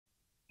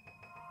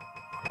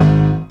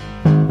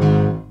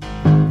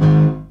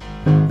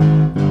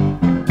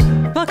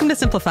Welcome to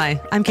Simplify.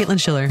 I'm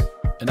Caitlin Schiller.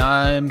 And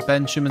I'm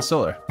Ben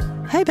Schumann-Stoller.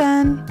 Hi,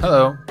 Ben.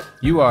 Hello.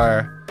 You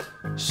are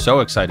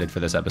so excited for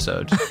this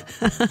episode.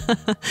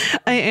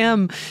 I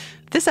am.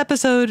 This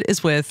episode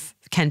is with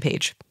Ken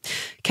Page.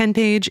 Ken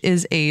Page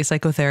is a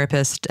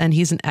psychotherapist, and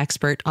he's an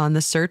expert on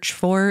the search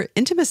for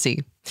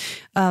intimacy.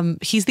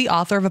 He's the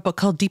author of a book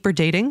called Deeper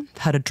Dating,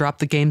 How to Drop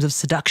the Games of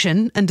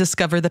Seduction and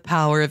Discover the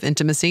Power of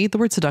Intimacy. The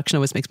word seduction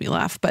always makes me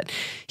laugh, but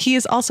he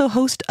is also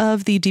host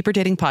of the Deeper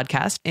Dating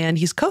podcast, and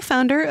he's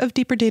co-founder of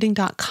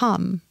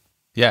deeperdating.com.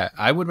 Yeah,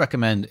 I would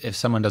recommend, if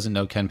someone doesn't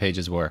know Ken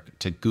Page's work,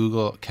 to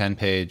Google Ken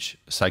Page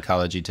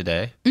Psychology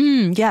Today.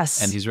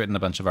 Yes. And he's written a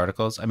bunch of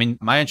articles. I mean,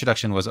 my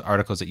introduction was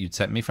articles that you'd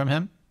sent me from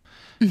him.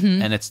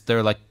 Mm-hmm. And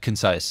they're like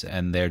concise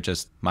and they're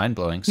just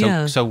mind-blowing.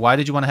 So why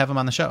did you want to have him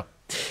on the show?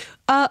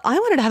 I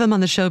wanted to have him on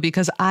the show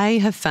because I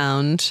have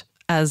found,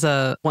 as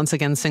a, once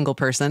again, single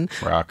person,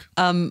 Rock.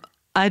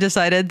 I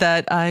decided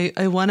that I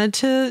wanted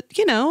to,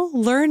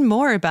 learn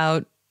more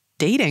about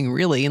dating,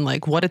 really, and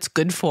like what it's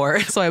good for.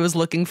 So I was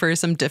looking for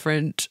some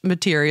different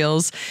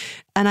materials,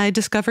 and I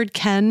discovered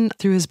Ken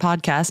through his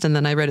podcast, and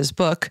then I read his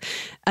book,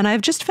 and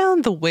I've just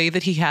found the way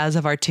that he has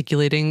of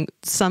articulating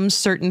some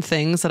certain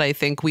things that I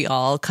think we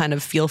all kind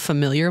of feel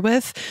familiar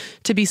with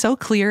to be so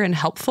clear and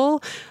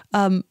helpful.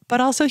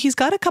 But also he's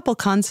got a couple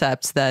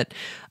concepts that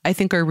I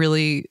think are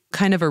really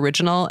kind of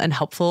original and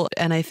helpful.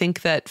 And I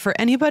think that for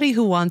anybody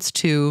who wants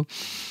to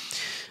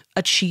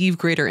achieve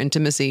greater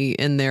intimacy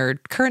in their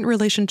current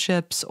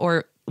relationships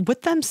or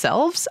with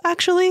themselves,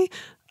 actually,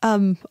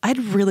 I'd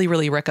really,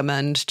 really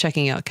recommend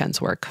checking out Ken's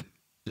work.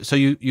 So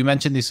you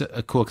mentioned these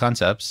cool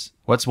concepts.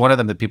 What's one of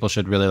them that people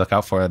should really look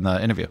out for in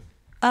the interview?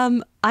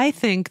 I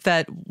think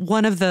that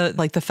one of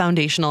the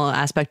foundational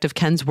aspect of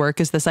Ken's work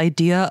is this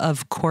idea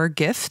of core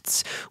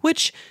gifts,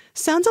 which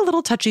sounds a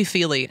little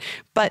touchy-feely,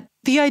 but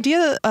the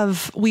idea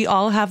of we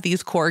all have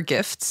these core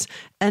gifts,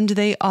 and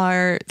they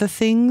are the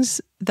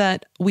things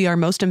that we are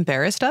most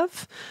embarrassed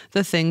of,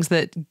 the things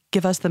that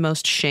give us the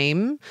most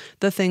shame,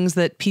 the things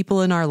that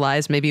people in our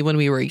lives, maybe when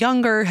we were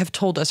younger, have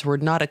told us were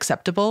not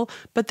acceptable,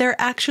 but they're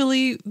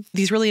actually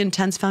these really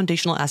intense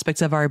foundational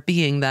aspects of our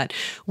being that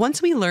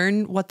once we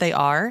learn what they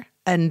are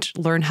and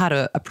learn how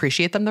to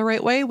appreciate them the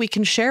right way, we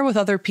can share with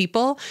other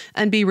people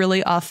and be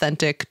really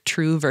authentic,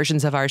 true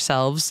versions of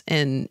ourselves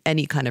in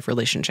any kind of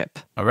relationship.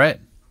 All right.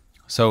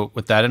 So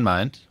with that in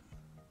mind,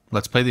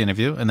 let's play the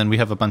interview. And then we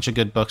have a bunch of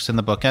good books in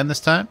the bookend this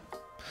time.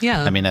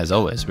 Yeah. I mean, as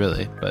always,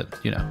 really, but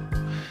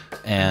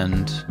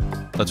and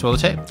let's roll the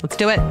tape. Let's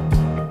do it.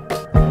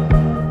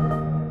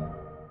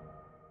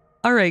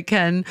 All right,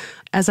 Ken,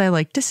 as I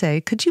like to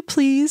say, could you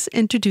please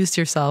introduce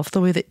yourself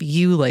the way that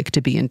you like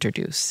to be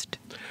introduced?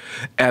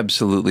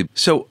 Absolutely.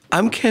 So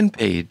I'm Ken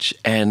Page,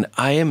 and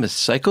I am a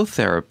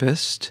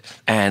psychotherapist,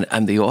 and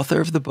I'm the author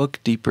of the book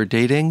Deeper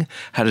Dating,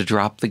 How to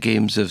Drop the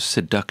Games of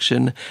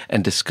Seduction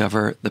and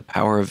Discover the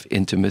Power of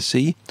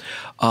Intimacy.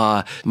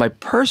 My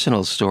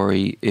personal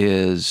story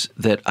is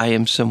that I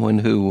am someone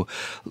who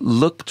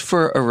looked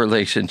for a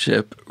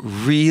relationship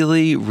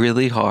really,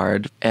 really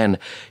hard and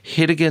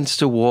hit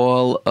against a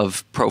wall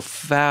of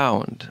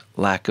profound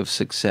lack of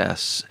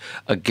success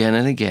again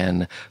and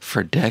again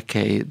for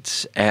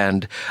decades.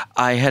 And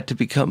I had to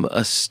become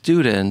a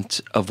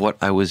student of what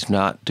I was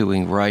not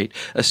doing right,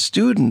 a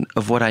student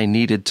of what I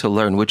needed to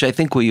learn, which I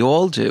think we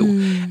all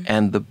do.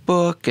 And the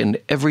book and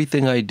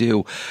everything I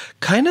do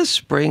kind of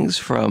springs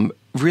from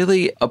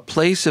really a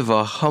place of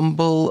a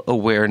humble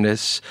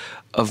awareness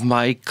of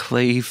my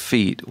clay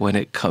feet when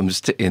it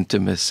comes to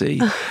intimacy.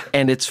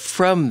 And it's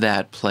from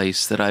that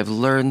place that I've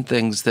learned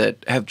things that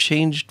have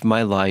changed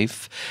my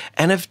life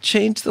and have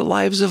changed the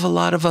lives of a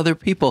lot of other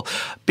people,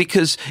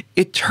 because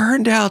it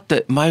turned out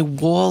that my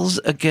walls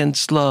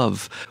against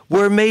love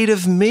were made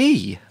of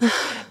me.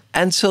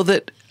 And so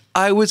that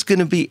I was going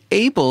to be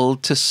able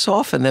to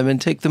soften them and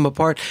take them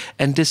apart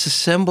and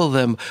disassemble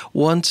them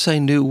once I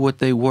knew what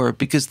they were,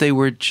 because they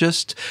were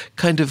just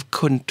kind of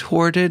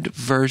contorted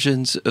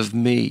versions of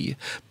me,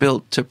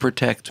 built to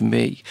protect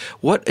me.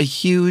 What a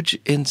huge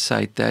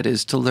insight that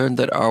is, to learn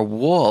that our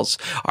walls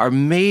are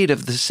made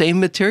of the same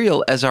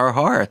material as our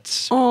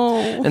hearts.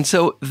 Oh. And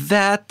so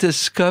that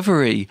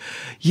discovery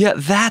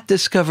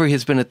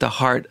has been at the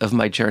heart of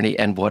my journey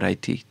and what I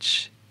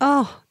teach.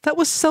 Oh, that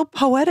was so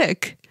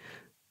poetic.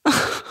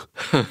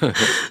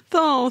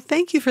 Oh,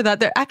 thank you for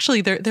that. There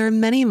are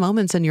many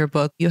moments in your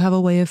book. You have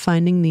a way of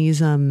finding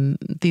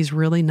these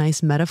really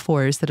nice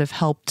metaphors that have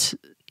helped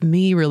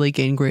me really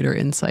gain greater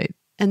insight.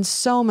 And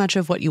so much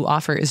of what you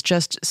offer is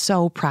just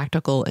so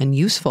practical and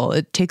useful.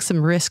 It takes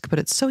some risk, but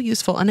it's so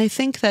useful. And I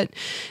think that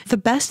the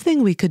best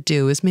thing we could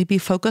do is maybe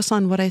focus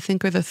on what I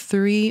think are the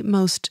three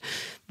most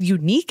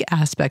unique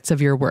aspects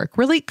of your work,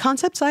 really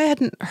concepts I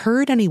hadn't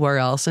heard anywhere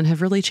else, and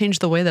have really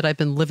changed the way that I've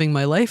been living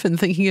my life and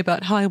thinking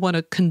about how I want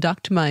to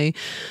conduct my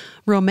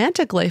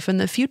romantic life in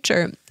the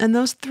future. And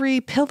those 3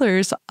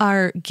 pillars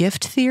are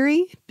gift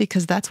theory,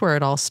 because that's where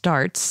it all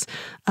starts,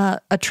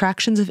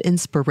 attractions of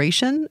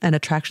inspiration and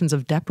attractions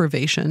of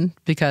deprivation,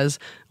 because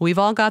we've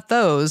all got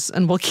those,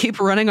 and we'll keep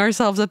running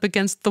ourselves up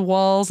against the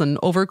walls and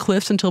over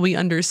cliffs until we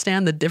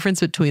understand the difference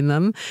between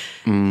them,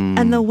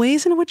 and the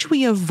ways in which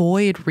we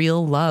avoid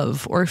real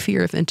love or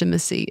fear of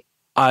intimacy.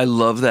 I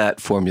love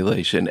that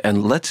formulation,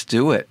 and let's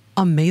do it.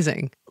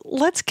 Amazing.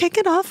 Let's kick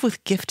it off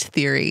with gift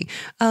theory.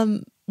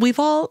 We've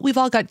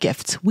all got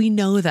gifts. We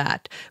know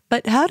that.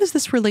 But how does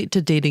this relate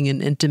to dating and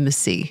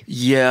intimacy?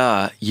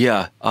 Yeah.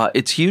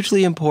 It's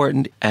hugely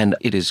important, and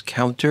it is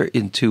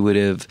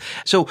counterintuitive.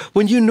 So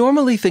when you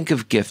normally think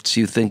of gifts,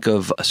 you think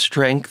of a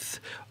strength,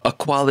 a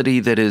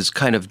quality that is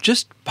kind of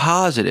just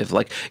positive,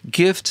 like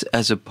gifts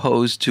as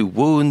opposed to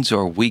wounds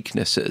or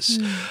weaknesses.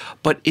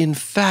 But in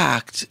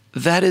fact,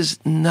 that is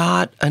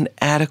not an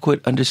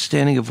adequate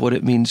understanding of what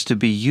it means to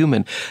be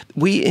human.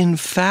 We, in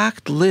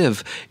fact,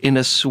 live in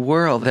a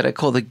swirl that I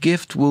call the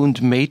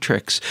gift-wound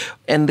matrix.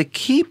 And the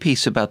key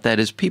piece about that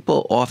is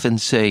people often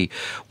say,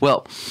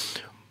 well,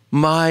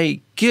 my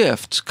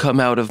gifts come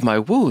out of my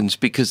wounds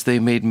because they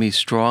made me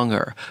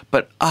stronger.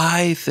 But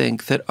I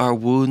think that our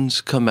wounds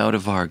come out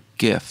of our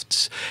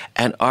gifts.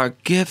 And our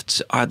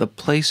gifts are the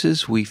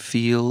places we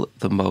feel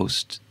the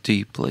most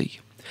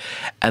deeply.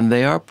 And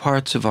they are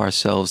parts of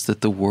ourselves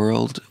that the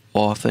world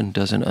often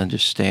doesn't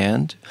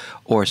understand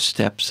or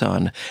steps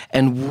on.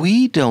 And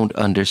we don't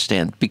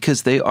understand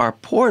because they are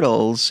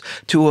portals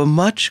to a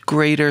much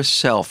greater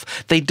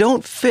self. They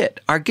don't fit.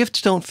 Our gifts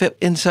don't fit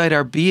inside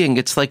our being.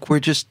 It's like we're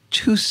just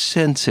too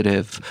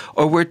sensitive,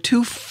 or we're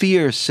too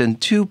fierce and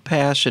too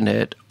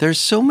passionate. There's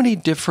so many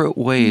different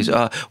ways.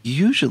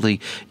 Usually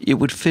it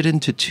would fit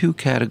into 2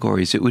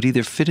 categories. It would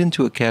either fit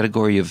into a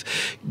category of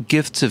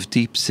gifts of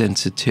deep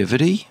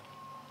sensitivity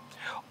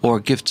or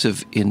gifts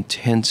of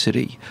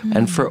intensity.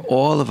 And for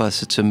all of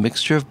us, it's a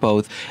mixture of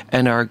both.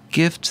 And our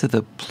gifts are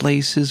the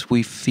places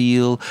we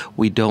feel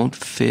we don't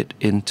fit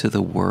into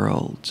the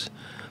world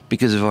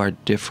because of our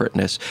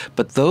differentness.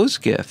 But those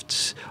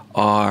gifts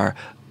are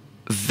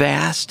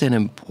vast and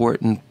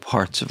important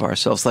parts of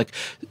ourselves. Like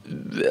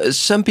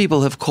some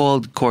people have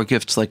called core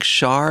gifts like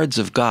shards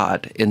of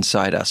God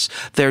inside us.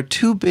 They're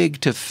too big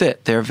to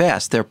fit. They're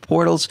vast. They're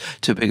portals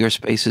to bigger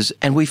spaces.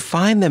 And we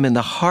find them in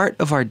the heart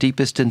of our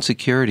deepest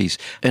insecurities.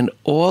 And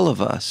all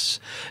of us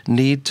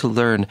need to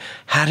learn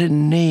how to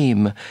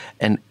name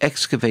and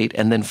excavate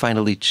and then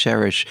finally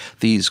cherish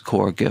these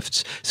core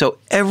gifts. So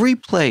every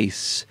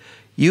place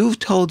you've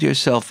told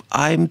yourself,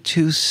 I'm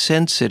too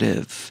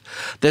sensitive,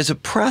 there's a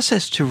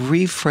process to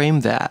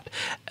reframe that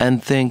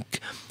and think,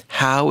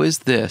 how is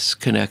this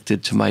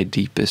connected to my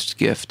deepest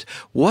gift?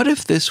 What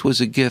if this was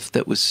a gift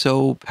that was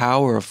so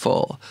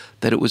powerful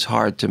that it was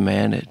hard to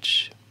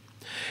manage?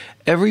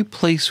 Every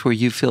place where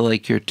you feel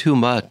like you're too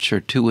much or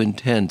too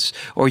intense,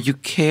 or you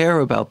care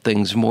about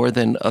things more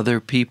than other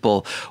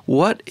people,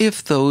 what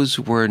if those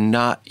were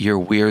not your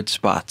weird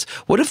spots?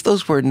 What if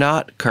those were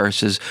not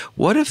curses?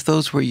 What if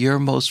those were your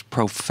most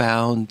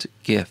profound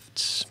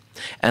gifts?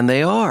 And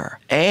they are.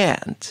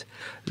 And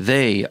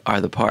they are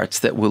the parts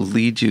that will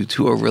lead you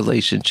to a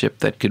relationship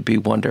that could be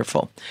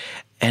wonderful.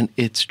 And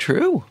it's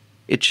true.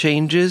 It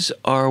changes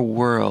our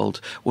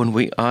world when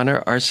we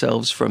honor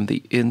ourselves from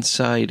the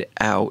inside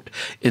out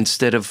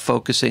instead of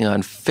focusing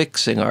on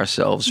fixing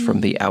ourselves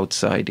from the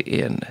outside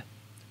in.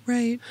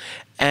 Right.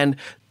 And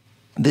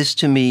this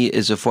to me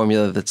is a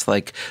formula that's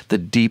like the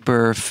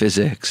deeper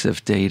physics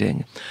of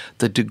dating.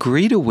 The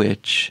degree to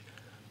which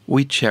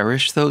we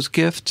cherish those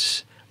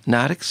gifts,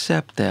 not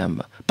accept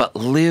them, but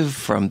live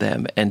from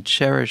them and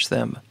cherish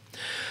them.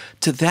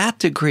 To that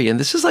degree, and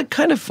this is like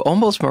kind of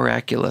almost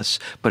miraculous,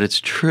 but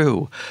it's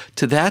true.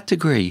 To that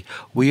degree,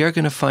 we are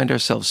going to find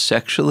ourselves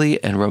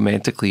sexually and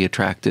romantically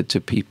attracted to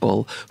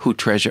people who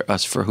treasure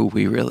us for who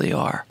we really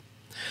are.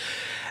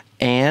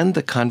 And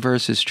the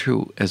converse is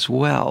true as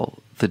well.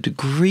 The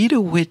degree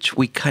to which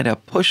we kind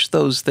of push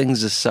those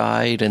things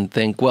aside and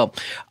think, well,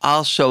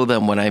 I'll show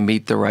them when I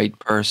meet the right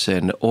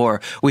person, or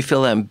we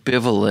feel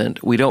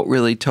ambivalent, we don't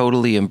really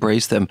totally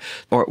embrace them,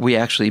 or we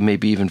actually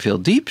maybe even feel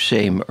deep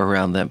shame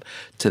around them.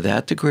 To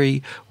that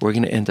degree, we're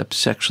going to end up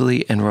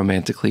sexually and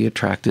romantically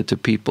attracted to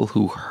people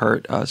who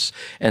hurt us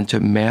and to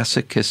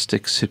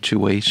masochistic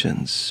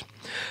situations.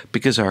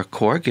 Because our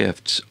core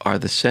gifts are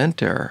the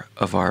center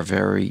of our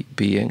very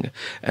being,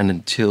 and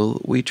until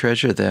we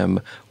treasure them,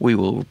 we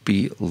will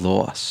be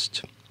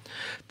lost.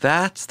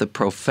 That's the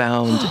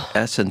profound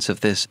essence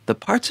of this. The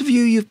parts of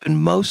you you've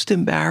been most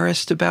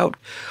embarrassed about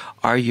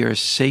are your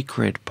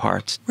sacred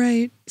parts.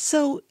 Right.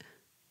 So,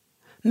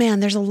 man,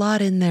 there's a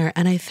lot in there.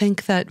 And I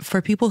think that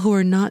for people who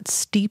are not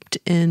steeped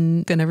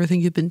in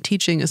everything you've been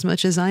teaching as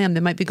much as I am, they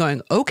might be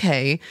going,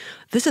 okay,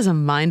 this is a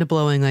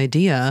mind-blowing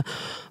idea.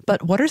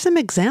 But what are some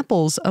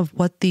examples of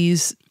what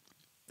these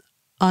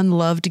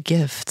unloved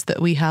gifts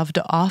that we have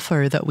to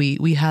offer that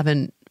we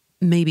haven't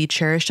maybe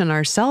cherished in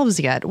ourselves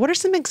yet. What are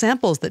some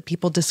examples that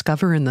people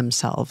discover in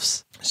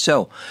themselves?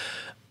 So,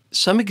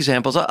 some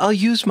examples, I'll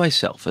use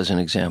myself as an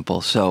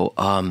example. So,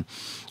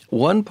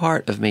 one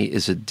part of me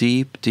is a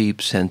deep,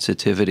 deep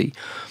sensitivity.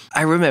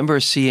 I remember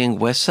seeing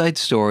West Side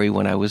Story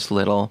when I was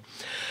little.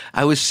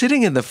 I was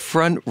sitting in the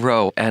front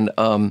row, and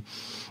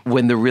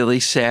when the really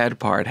sad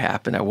part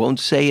happened, I won't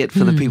say it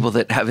for the people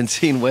that haven't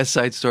seen West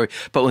Side Story,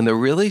 but when the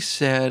really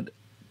sad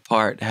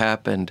part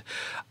happened,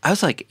 I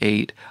was like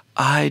 8.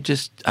 I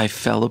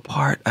fell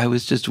apart. I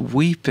was just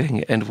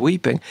weeping and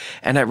weeping.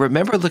 And I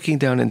remember looking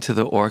down into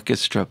the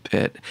orchestra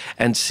pit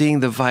and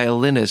seeing the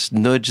violinist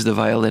nudge the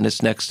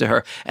violinist next to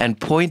her and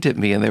point at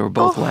me, and they were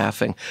both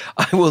laughing.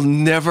 I will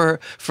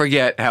never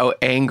forget how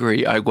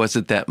angry I was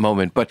at that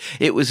moment, but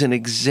it was an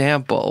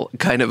example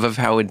kind of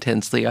how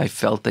intensely I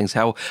felt things,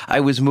 how I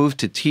was moved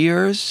to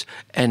tears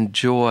and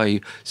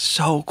joy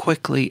so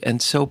quickly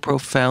and so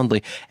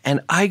profoundly. And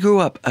I grew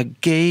up a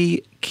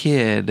gay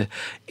kid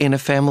in a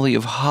family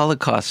of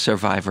Holocaust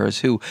survivors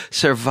who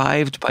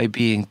survived by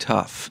being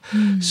tough.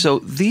 So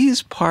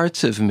these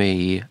parts of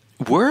me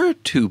were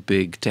too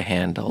big to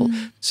handle.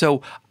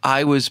 So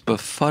I was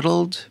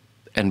befuddled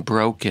and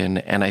broken,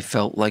 and I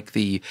felt like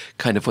the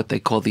kind of what they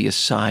call the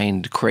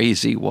assigned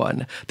crazy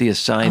one, the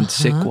assigned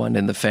sick one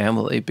in the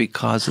family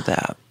because of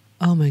that.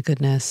 Oh my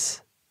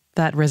goodness.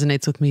 That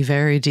resonates with me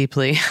very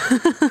deeply.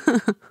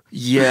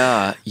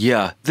 Yeah.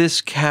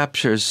 This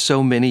captures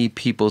so many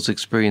people's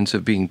experience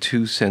of being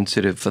too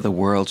sensitive for the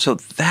world. So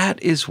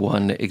that is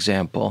one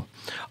example.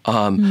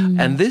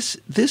 And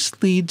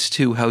this leads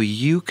to how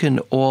you can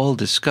all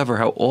discover,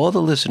 how all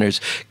the listeners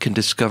can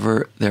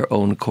discover their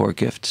own core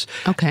gifts.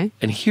 Okay.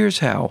 And here's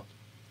how.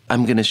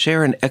 I'm going to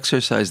share an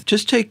exercise.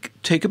 Just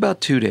take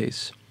about 2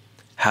 days.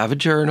 Have a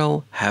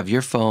journal, have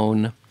your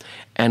phone.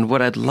 And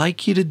what I'd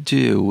like you to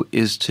do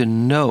is to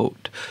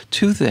note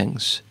 2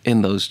 things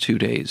in those 2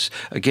 days,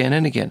 again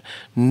and again.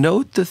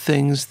 Note the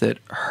things that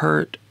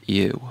hurt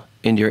you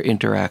in your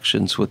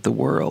interactions with the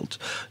world.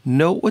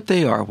 Note what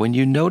they are. When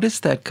you notice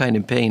that kind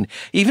of pain,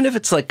 even if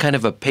it's like kind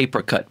of a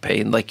paper cut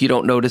pain, like you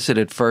don't notice it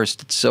at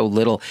first, it's so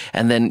little,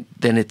 and then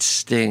it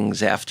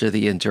stings after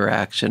the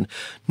interaction.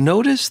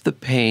 Notice the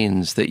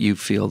pains that you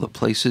feel, the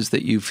places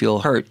that you feel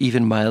hurt,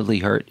 even mildly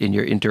hurt in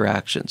your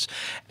interactions.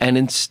 And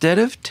instead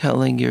of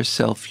telling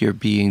yourself you're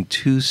being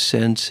too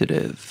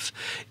sensitive,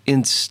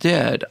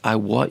 instead, I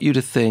want you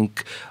to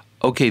think,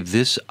 okay,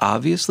 this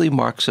obviously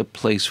marks a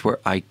place where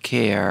I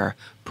care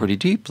pretty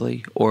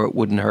deeply, or it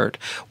wouldn't hurt.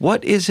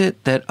 What is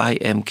it that I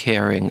am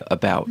caring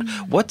about?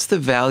 What's the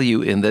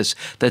value in this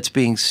that's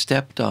being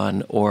stepped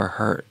on or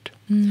hurt?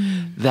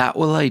 That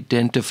will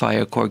identify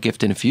a core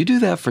gift. And if you do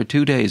that for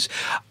 2 days,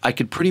 I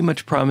could pretty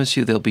much promise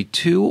you there'll be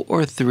 2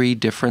 or 3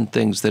 different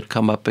things that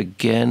come up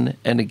again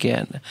and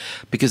again.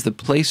 Because the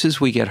places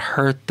we get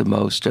hurt the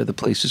most are the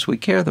places we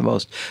care the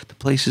most. The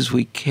places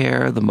we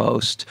care the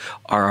most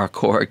are our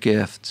core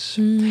gifts.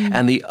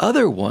 And the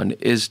other one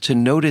is to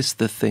notice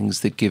the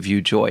things that give you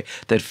joy,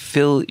 that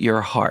fill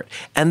your heart.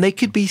 And they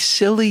could be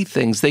silly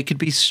things, they could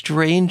be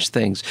strange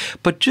things,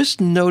 but just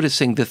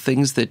noticing the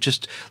things that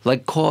just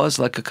like cause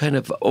like a kind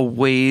of a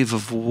wave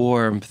of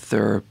warmth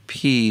or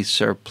peace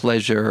or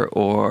pleasure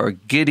or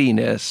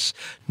giddiness.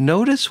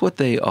 Notice what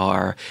they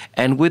are.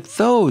 And with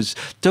those,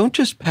 don't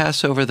just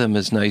pass over them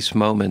as nice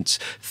moments.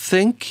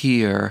 Think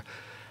here,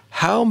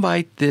 how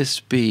might this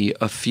be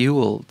a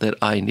fuel that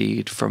I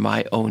need for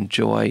my own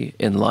joy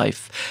in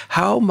life?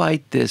 How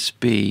might this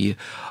be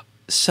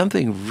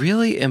something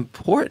really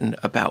important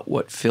about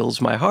what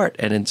fills my heart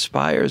and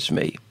inspires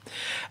me?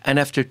 And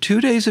after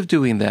 2 days of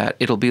doing that,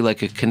 it'll be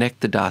like a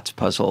connect the dots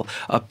puzzle.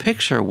 A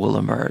picture will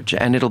emerge,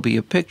 and it'll be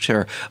a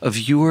picture of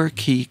your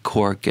key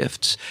core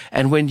gifts.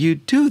 And when you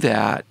do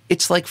that,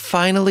 it's like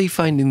finally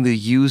finding the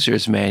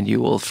user's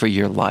manual for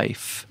your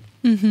life.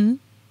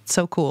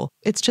 So cool.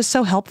 It's just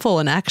so helpful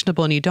and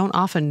actionable, and you don't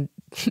often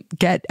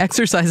get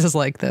exercises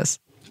like this.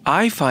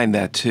 I find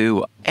that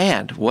too.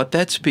 And what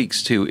that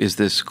speaks to is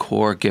this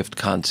core gift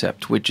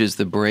concept, which is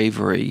the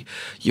bravery.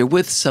 You're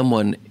with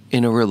someone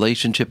in a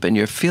relationship and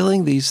you're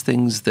feeling these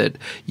things that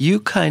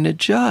you kind of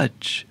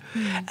judge.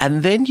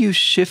 And then you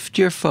shift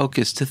your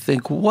focus to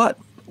think, what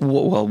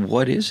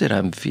is it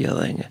I'm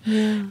feeling?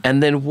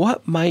 And then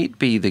what might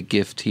be the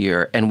gift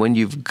here? And when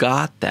you've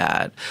got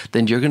that,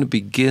 then you're going to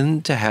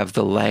begin to have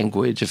the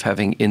language of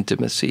having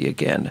intimacy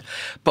again.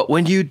 But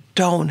when you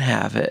don't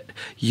have it,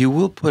 you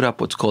will put up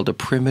what's called a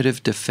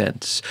primitive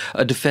defense,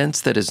 a defense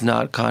that is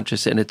not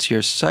conscious, and it's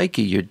your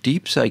psyche, your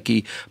deep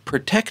psyche,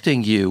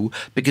 protecting you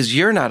because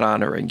you're not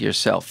honoring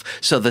yourself.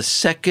 So the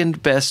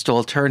second best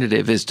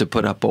alternative is to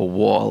put up a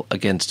wall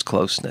against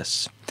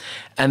closeness.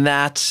 And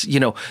that's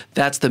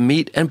the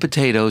meat and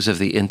potatoes of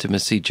the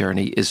intimacy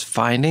journey, is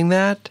finding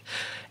that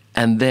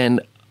and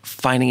then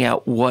finding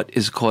out what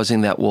is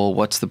causing that wall,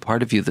 what's the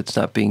part of you that's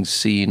not being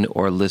seen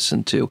or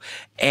listened to.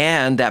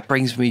 And that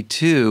brings me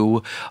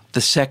to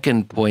the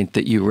second point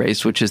that you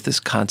raised, which is this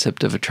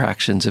concept of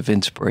attractions of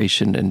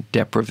inspiration and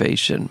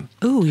deprivation.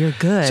 Ooh, you're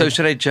good. So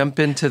should I jump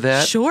into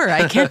that? Sure.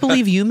 I can't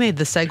believe you made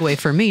the segue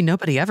for me.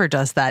 Nobody ever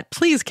does that.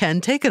 Please,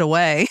 Ken, take it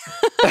away.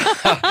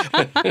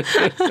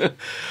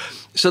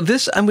 So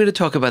I'm going to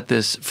talk about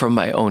this from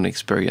my own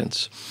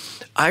experience.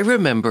 I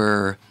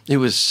remember it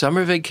was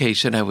summer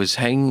vacation. I was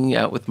hanging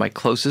out with my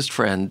closest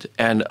friend,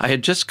 and I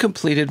had just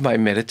completed my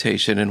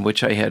meditation in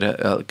which I had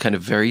a kind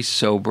of very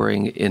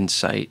sobering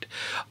insight.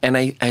 And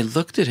I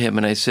looked at him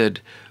and I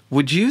said,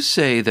 would you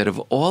say that of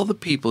all the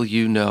people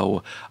you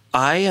know,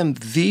 I am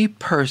the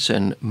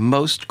person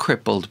most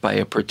crippled by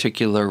a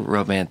particular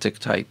romantic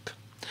type?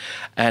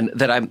 And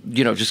that I'm,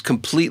 just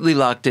completely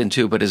locked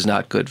into, but is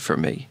not good for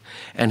me.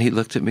 And he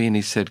looked at me and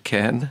he said,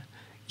 Ken,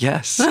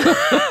 yes.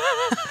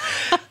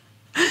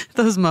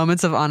 Those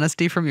moments of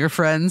honesty from your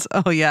friends.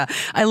 Oh, yeah.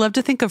 I love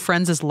to think of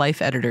friends as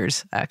life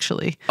editors,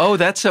 actually. Oh,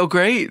 that's so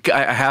great.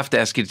 I have to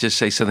ask you to just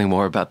say something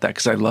more about that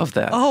because I love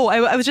that. Oh,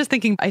 I was just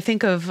thinking, I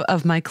think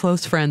of my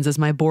close friends as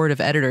my board of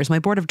editors. My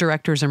board of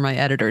directors are my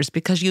editors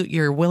because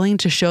you're willing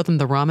to show them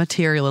the raw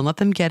material and let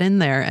them get in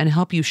there and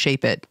help you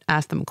shape it.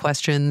 Ask them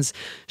questions,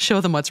 show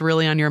them what's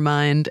really on your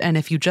mind. And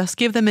if you just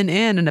give them an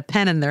in and a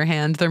pen in their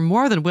hand, they're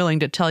more than willing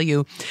to tell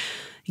you,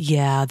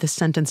 yeah, this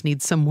sentence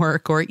needs some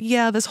work, or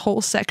yeah, this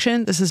whole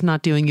section, this is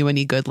not doing you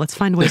any good. Let's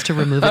find ways to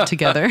remove it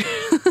together.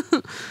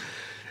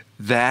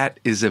 That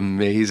is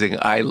amazing.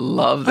 I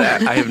love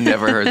that. I have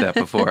never heard that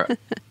before.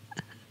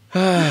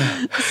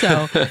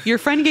 So your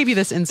friend gave you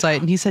this insight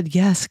and he said,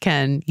 yes,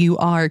 Ken, you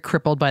are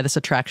crippled by this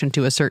attraction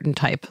to a certain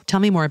type. Tell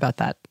me more about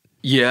that.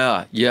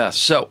 Yeah.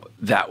 So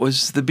that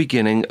was the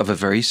beginning of a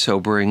very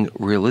sobering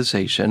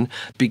realization,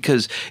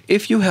 because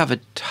if you have a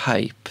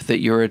type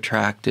that you're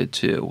attracted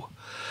to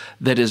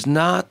that is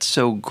not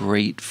so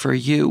great for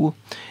you,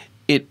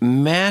 it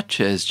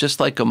matches, just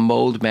like a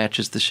mold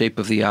matches the shape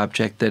of the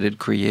object that it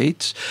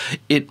creates,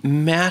 it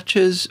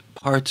matches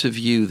parts of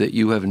you that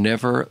you have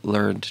never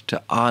learned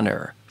to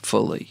honor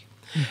fully.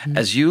 Mm-hmm.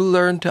 As you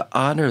learn to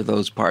honor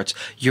those parts,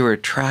 your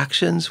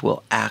attractions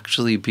will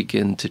actually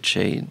begin to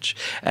change.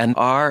 And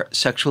our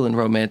sexual and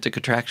romantic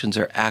attractions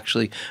are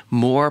actually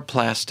more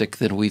plastic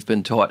than we've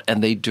been taught,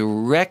 and they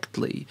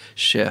directly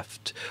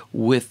shift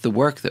with the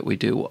work that we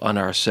do on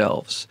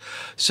ourselves.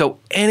 So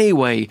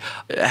anyway,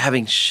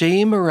 having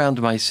shame around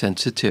my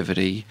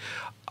sensitivity,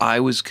 I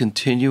was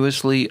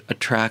continuously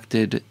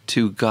attracted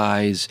to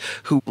guys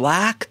who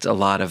lacked a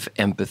lot of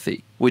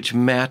empathy, which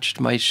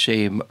matched my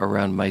shame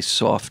around my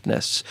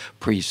softness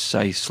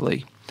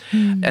precisely.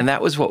 And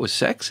that was what was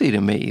sexy to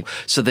me.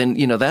 So then,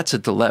 that's a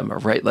dilemma,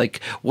 right?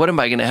 Like, what am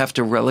I going to have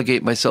to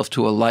relegate myself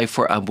to a life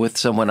where I'm with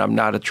someone I'm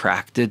not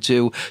attracted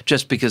to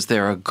just because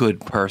they're a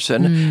good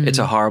person? It's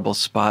a horrible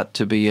spot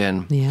to be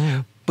in.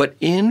 Yeah. But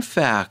in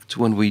fact,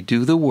 when we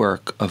do the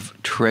work of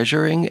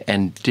treasuring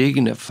and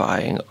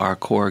dignifying our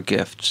core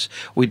gifts,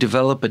 we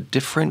develop a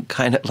different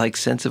kind of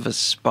sense of a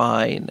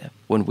spine.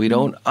 When we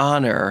don't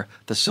honor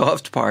the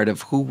soft part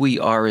of who we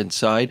are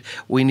inside,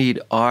 we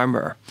need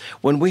armor.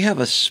 When we have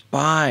a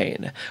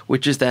spine,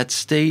 which is that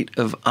state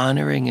of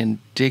honoring and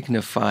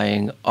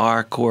dignifying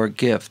our core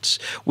gifts,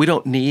 we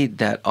don't need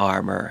that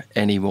armor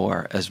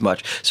anymore as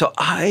much. So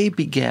I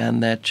began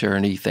that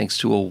journey thanks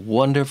to a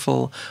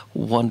wonderful,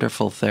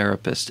 wonderful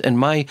therapist. And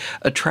my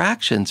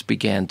attractions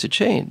began to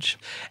change.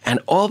 And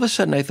all of a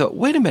sudden I thought,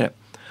 wait a minute.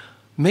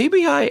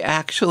 Maybe I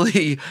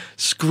actually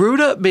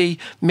screwed up me.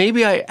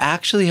 Maybe I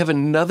actually have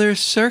another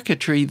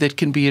circuitry that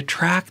can be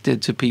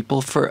attracted to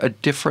people for a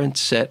different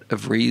set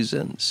of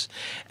reasons.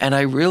 And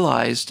I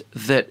realized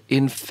that,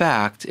 in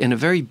fact, in a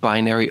very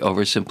binary,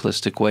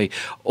 oversimplistic way,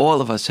 all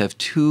of us have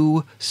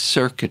two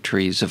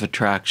circuitries of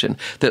attraction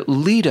that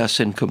lead us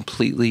in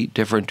completely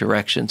different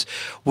directions.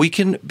 We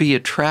can be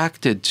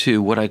attracted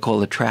to what I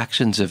call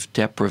attractions of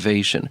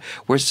deprivation,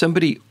 where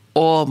somebody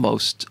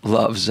almost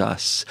loves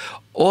us,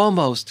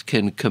 almost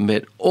can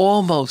commit,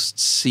 almost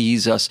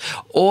sees us,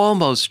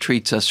 almost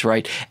treats us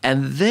right.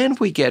 And then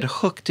we get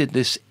hooked in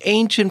this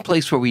ancient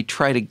place where we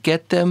try to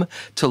get them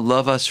to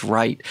love us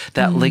right.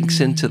 That links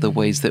into the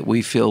ways that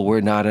we feel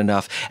we're not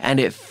enough. And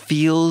it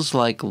feels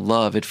like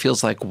love. It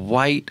feels like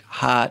white,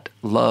 hot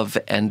love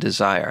and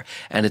desire.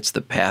 And it's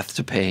the path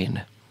to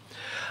pain.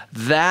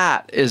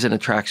 That is an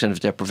attraction of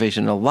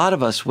deprivation. A lot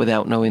of us,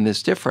 without knowing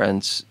this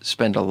difference,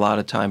 spend a lot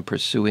of time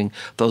pursuing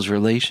those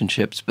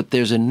relationships. But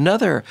there's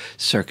another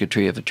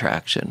circuitry of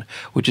attraction,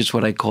 which is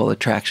what I call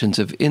attractions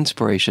of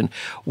inspiration,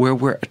 where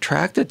we're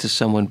attracted to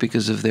someone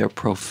because of their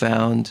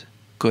profound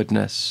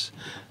goodness,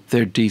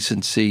 their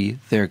decency,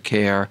 their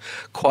care,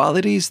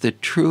 qualities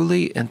that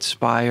truly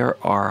inspire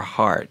our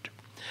heart.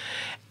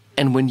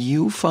 And when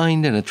you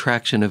find an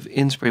attraction of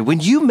inspiration, when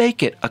you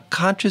make it a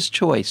conscious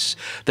choice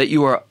that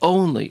you are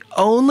only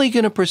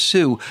going to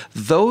pursue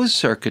those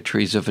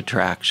circuitries of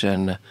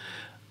attraction,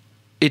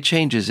 it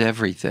changes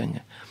everything.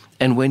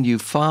 And when you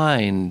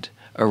find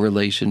a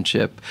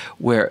relationship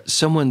where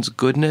someone's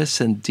goodness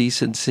and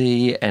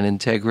decency and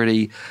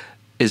integrity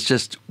is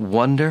just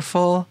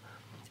wonderful,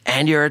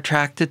 and you're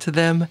attracted to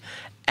them,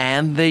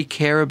 and they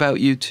care about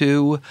you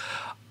too.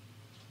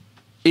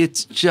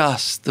 It's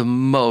just the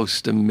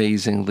most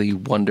amazingly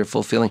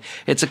wonderful feeling.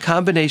 It's a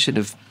combination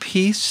of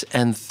peace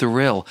and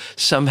thrill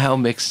somehow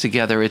mixed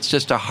together. It's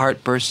just a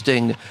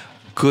heart-bursting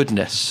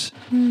goodness.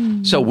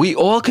 So we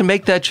all can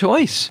make that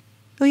choice.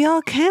 We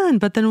all can,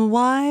 but then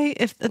why,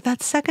 if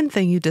that second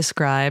thing you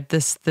described,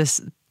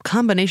 this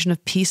combination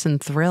of peace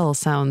and thrill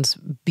sounds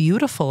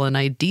beautiful and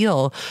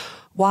ideal,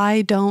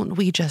 why don't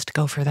we just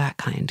go for that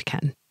kind,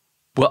 Ken?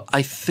 Well,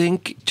 I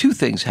think two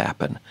things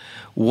happen.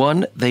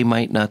 One, they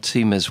might not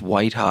seem as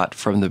white hot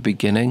from the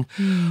beginning.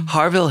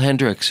 Harville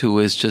Hendrix, who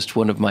is just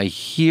one of my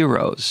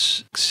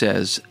heroes,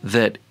 says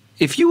that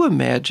if you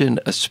imagine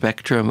a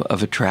spectrum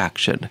of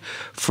attraction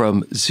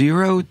from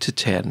 0 to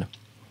 10,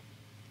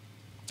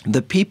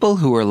 the people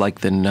who are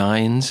like the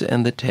 9s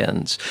and the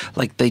 10s,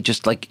 like they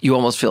just like, you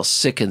almost feel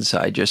sick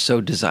inside, you're so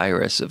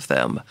desirous of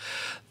them.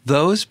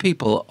 Those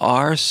people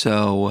are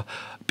so,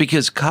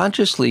 because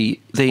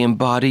consciously they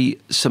embody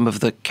some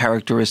of the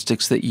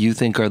characteristics that you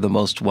think are the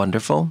most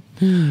wonderful,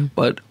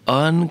 but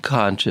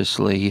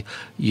unconsciously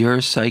your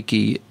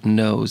psyche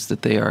knows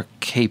that they are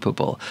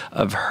capable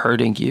of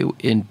hurting you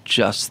in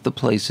just the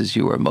places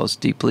you are most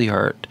deeply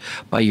hurt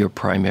by your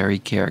primary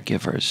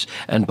caregivers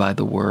and by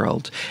the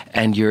world.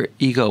 And your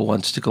ego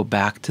wants to go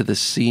back to the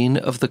scene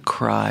of the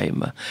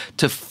crime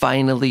to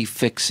finally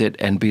fix it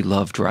and be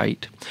loved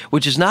right,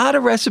 which is not a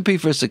recipe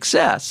for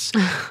success,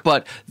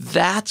 but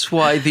that's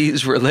why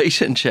these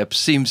relationships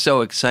seem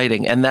so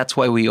exciting, and that's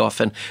why we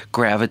often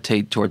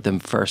gravitate toward them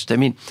first. I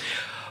mean,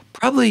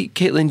 probably,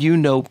 Caitlin, you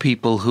know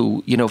people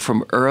who,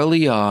 from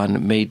early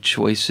on made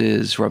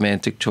choices,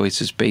 romantic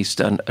choices based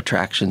on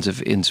attractions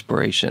of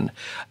inspiration.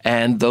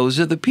 And those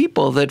are the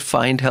people that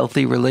find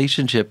healthy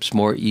relationships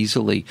more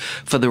easily.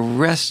 For the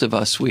rest of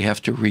us, we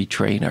have to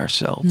retrain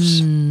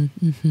ourselves.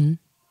 Mm-hmm.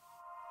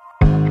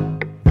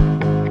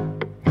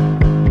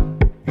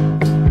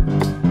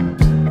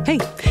 Hey,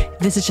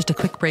 this is just a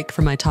quick break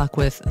from my talk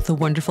with the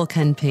wonderful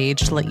Ken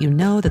Page to let you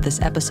know that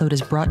this episode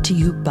is brought to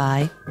you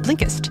by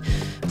Blinkist.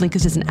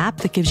 Blinkist is an app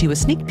that gives you a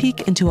sneak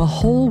peek into a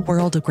whole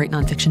world of great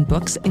nonfiction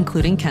books,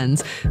 including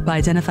Ken's, by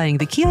identifying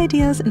the key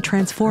ideas and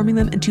transforming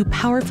them into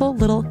powerful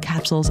little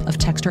capsules of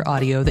text or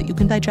audio that you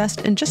can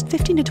digest in just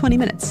 15 to 20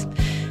 minutes.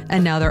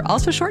 And now there are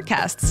also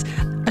shortcasts.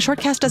 A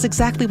shortcast does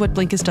exactly what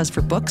Blinkist does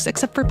for books,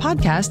 except for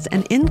podcasts,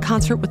 and in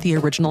concert with the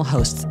original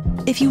hosts.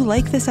 If you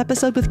like this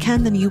episode with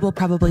Ken, then you will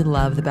probably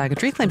love the Bag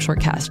of Reclaim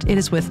shortcast. It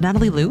is with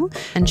Natalie Liu,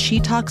 and she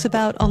talks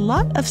about a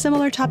lot of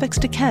similar topics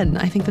to Ken.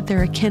 I think that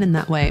they're akin in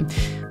that way.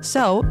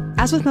 So,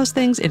 as with most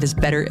things, it is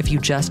better if you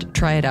just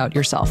try it out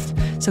yourself.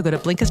 So go to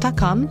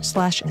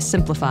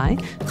Blinkist.com/simplify,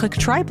 click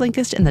Try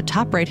Blinkist in the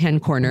top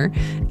right-hand corner,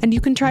 and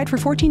you can try it for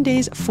 14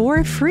 days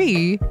for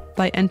free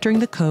by entering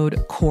the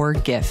code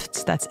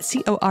COREGIFTS. That's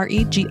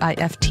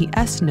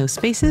COREGIFTS, no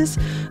spaces.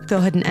 Go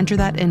ahead and enter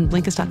that in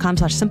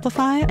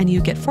Blinkist.com/simplify, and you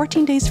get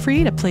 14 days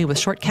free to play with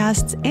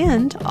shortcasts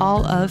and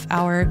all of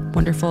our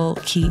wonderful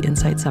key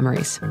insight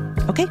summaries.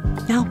 Okay,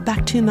 now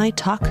back to my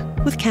talk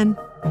with Ken.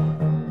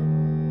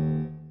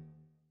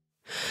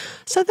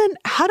 So then,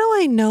 how do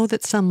I know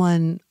that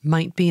someone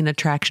might be an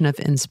attraction of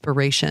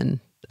inspiration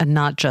and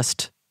not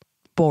just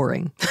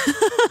boring?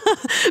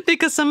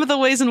 Because some of the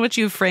ways in which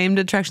you framed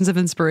attractions of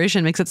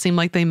inspiration makes it seem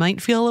like they might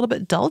feel a little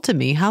bit dull to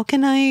me. How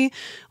can I,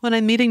 when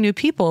I'm meeting new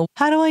people,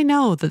 how do I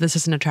know that this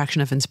is an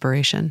attraction of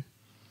inspiration?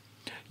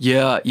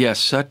 Yeah,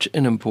 such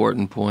an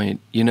important point.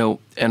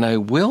 And I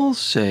will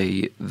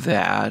say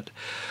that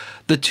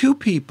the two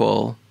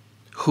people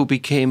who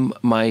became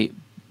my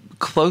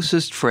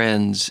closest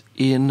friends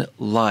in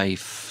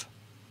life,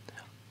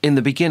 in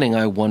the beginning,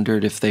 I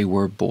wondered if they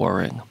were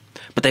boring.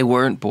 But they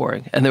weren't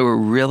boring, and they were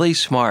really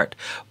smart.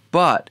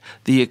 But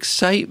the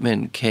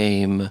excitement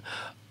came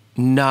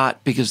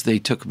not because they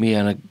took me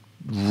on a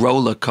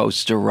roller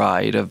coaster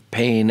ride of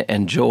pain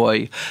and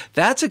joy.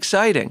 That's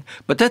exciting,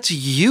 but that's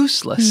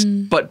useless.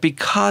 But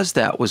because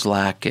that was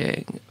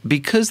lacking,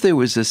 because there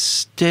was a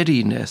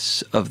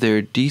steadiness of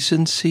their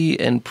decency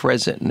and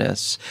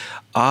presentness,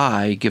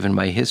 I, given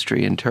my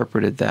history,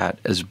 interpreted that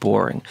as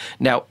boring.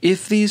 Now,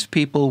 if these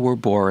people were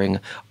boring,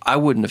 I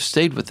wouldn't have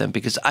stayed with them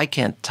because I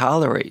can't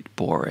tolerate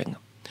boring.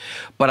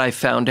 But I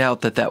found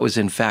out that that was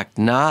in fact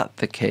not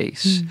the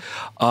case.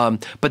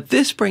 But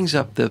this brings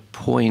up the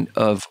point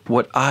of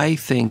what I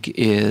think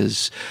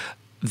is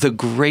the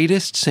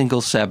greatest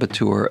single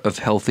saboteur of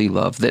healthy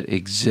love that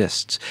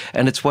exists.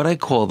 And it's what I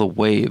call the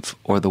wave,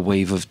 or the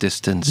wave of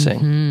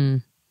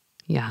distancing.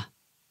 Yeah.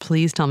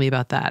 Please tell me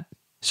about that.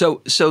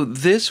 So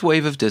this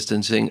wave of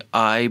distancing,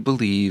 I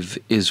believe,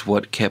 is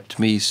what kept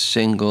me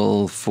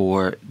single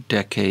for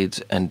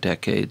decades and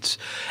decades.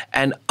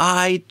 And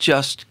I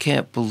just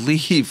can't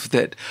believe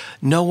that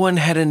no one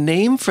had a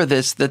name for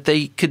this that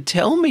they could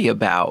tell me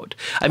about.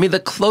 I mean, the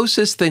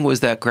closest thing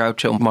was that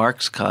Groucho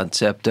Marx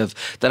concept of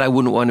that I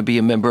wouldn't want to be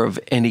a member of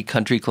any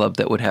country club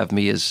that would have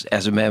me as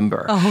a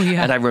member. Oh,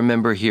 yeah. And I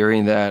remember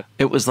hearing that.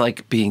 It was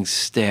like being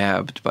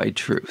stabbed by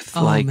truth.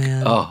 Oh, like,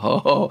 man.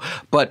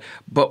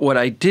 But what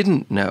I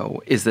didn't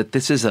know is that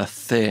this is a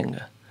thing,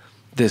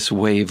 this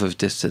wave of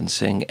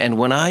distancing. And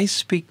when I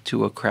speak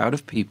to a crowd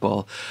of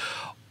people,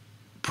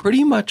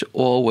 pretty much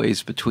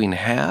always between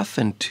half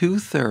and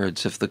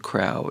 2/3 of the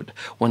crowd,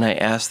 when I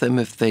ask them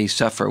if they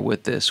suffer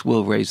with this,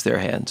 will raise their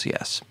hands,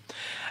 yes.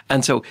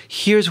 And so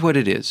here's what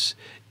it is.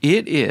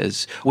 It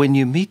is when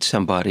you meet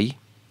somebody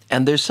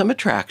and there's some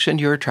attraction,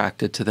 you're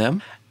attracted to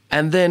them.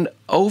 And then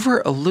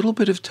over a little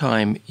bit of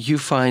time, you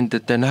find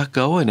that they're not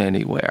going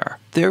anywhere.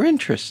 They're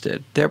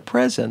interested. They're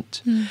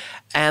present.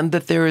 And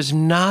that there is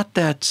not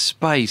that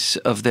spice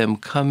of them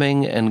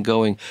coming and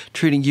going,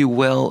 treating you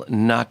well,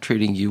 not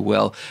treating you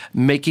well,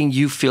 making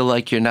you feel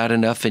like you're not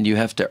enough and you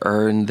have to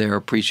earn their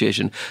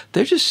appreciation.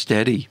 They're just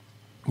steady.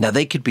 Now,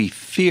 they could be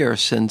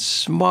fierce and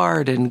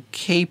smart and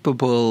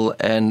capable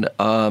and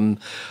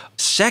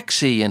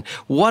sexy and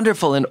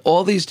wonderful in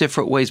all these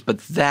different ways, but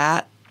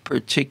that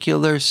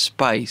particular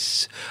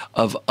spice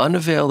of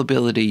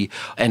unavailability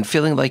and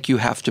feeling like you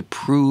have to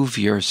prove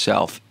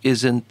yourself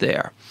isn't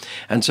there.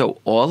 And so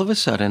all of a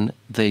sudden,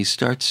 they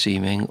start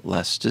seeming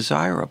less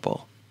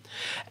desirable.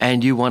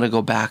 And you want to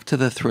go back to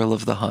the thrill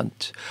of the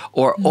hunt.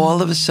 Or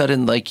all of a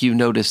sudden, like you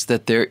notice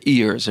that their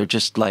ears are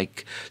just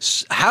like,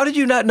 how did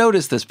you not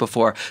notice this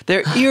before?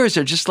 Their ears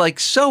are just like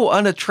so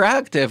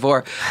unattractive.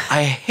 Or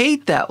I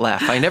hate that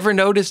laugh. I never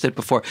noticed it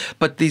before.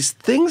 But these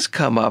things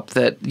come up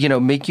that,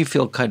 make you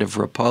feel kind of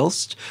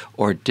repulsed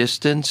or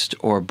distanced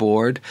or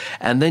bored.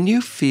 And then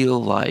you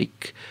feel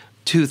like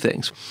two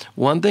things.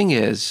 One thing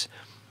is,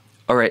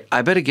 all right,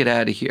 I better get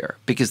out of here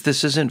because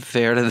this isn't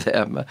fair to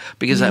them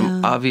because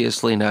I'm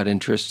obviously not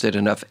interested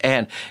enough.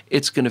 And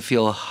it's going to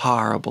feel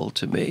horrible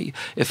to me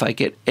if I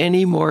get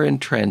any more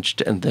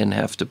entrenched and then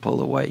have to pull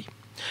away.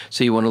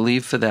 So you want to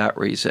leave for that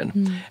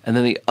reason. And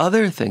then the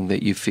other thing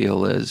that you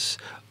feel is,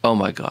 oh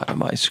my God,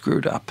 am I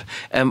screwed up?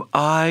 Am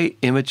I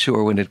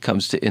immature when it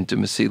comes to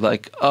intimacy?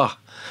 Like,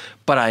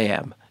 but I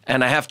am.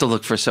 And I have to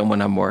look for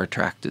someone I'm more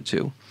attracted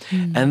to.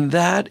 And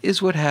that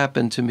is what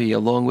happened to me,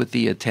 along with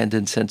the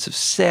attendant sense of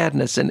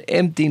sadness and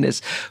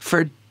emptiness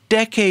for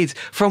decades,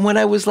 from when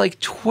I was like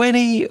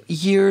 20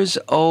 years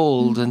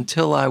old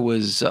until I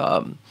was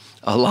a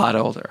lot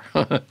older,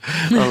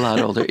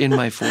 in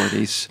my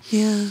 40s.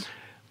 Yeah.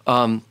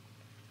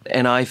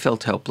 And I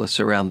felt helpless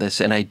around this,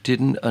 and I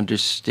didn't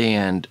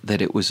understand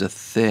that it was a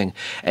thing.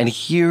 And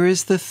here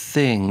is the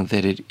thing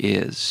that it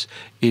is.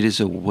 It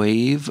is a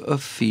wave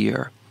of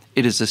fear.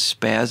 It is a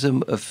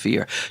spasm of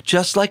fear.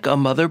 Just like a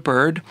mother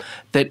bird,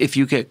 that if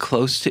you get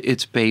close to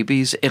its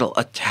babies, it'll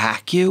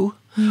attack you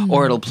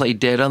or it'll play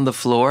dead on the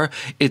floor.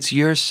 It's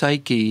your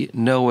psyche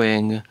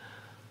knowing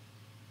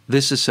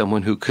this is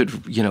someone who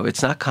could,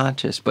 it's not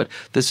conscious, but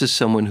this is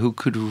someone who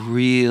could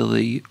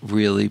really,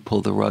 really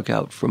pull the rug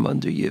out from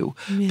under you.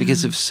 Yeah.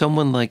 Because if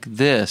someone like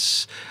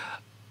this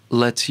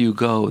lets you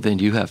go, then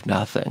you have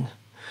nothing.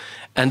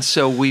 And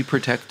so we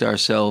protect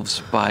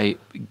ourselves by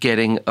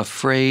getting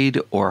afraid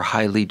or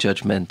highly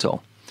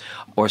judgmental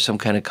or some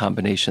kind of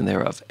combination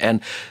thereof.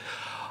 And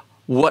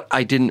what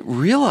I didn't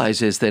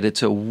realize is that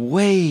it's a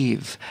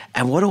wave.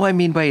 And what do I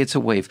mean by it's a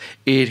wave?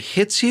 It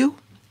hits you,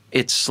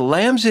 it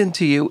slams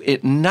into you,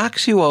 it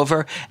knocks you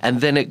over,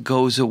 and then it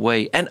goes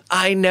away. And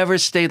I never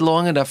stayed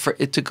long enough for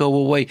it to go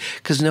away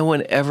because no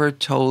one ever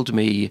told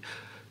me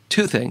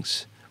two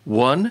things.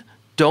 One,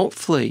 don't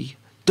flee.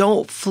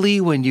 Don't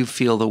flee when you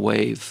feel the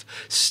wave.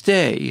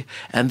 Stay.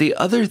 And the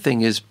other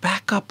thing is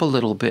back up a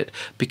little bit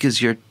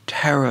because you're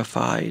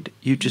terrified.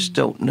 You just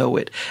don't know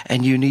it.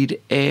 And you need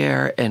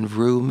air and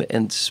room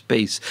and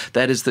space.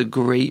 That is the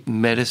great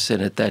medicine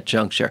at that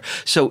juncture.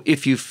 So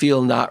if you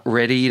feel not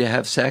ready to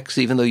have sex,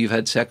 even though you've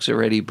had sex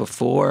already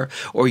before,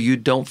 or you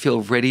don't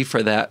feel ready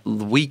for that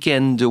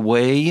weekend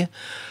away,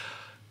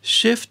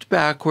 shift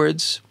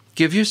backwards.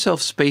 Give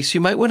yourself space.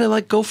 You might want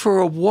to go for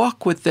a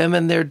walk with them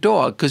and their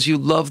dog because you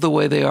love the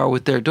way they are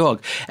with their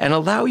dog. And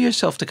allow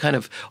yourself to kind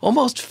of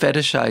almost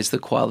fetishize the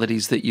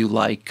qualities that you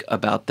like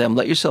about them.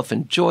 Let yourself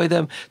enjoy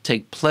them,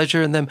 take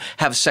pleasure in them,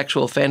 have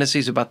sexual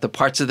fantasies about the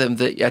parts of them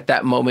that at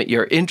that moment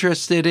you're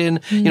interested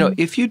in.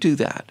 If you do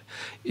that,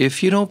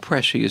 if you don't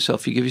pressure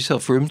yourself, you give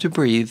yourself room to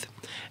breathe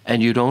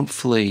and you don't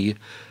flee,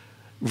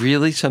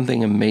 really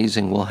something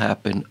amazing will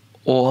happen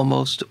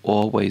almost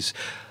always.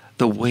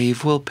 The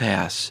wave will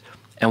pass.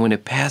 And when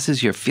it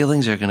passes, your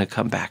feelings are going to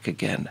come back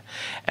again.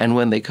 And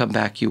when they come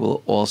back, you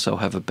will also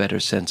have a better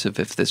sense of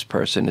if this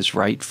person is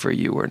right for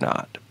you or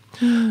not.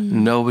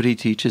 Nobody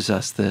teaches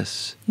us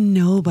this.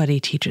 Nobody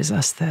teaches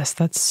us this.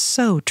 That's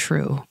so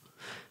true.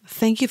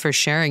 Thank you for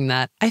sharing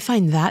that. I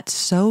find that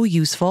so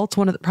useful. It's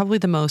one of probably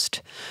the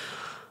most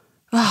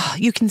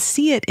you can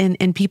see it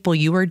in people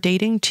you are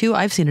dating too.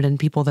 I've seen it in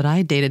people that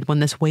I dated when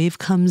this wave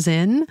comes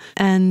in,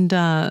 and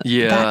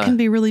that can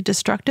be really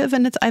destructive.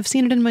 And I've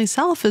seen it in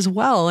myself as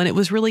well. And it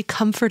was really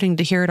comforting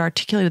to hear it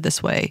articulated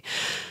this way.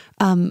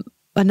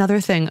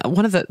 Another thing,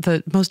 one of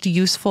the most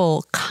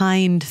useful,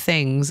 kind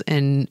things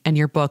in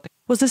your book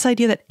was this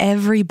idea that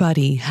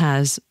everybody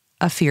has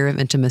a fear of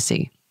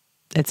intimacy.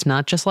 It's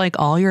not just like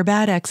all your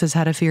bad exes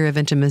had a fear of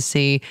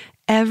intimacy.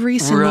 Every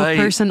single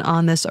person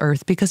on this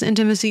earth, because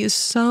intimacy is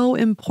so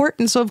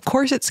important. So of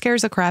course it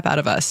scares the crap out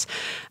of us.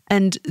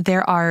 And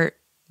there are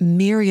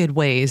myriad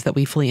ways that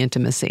we flee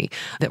intimacy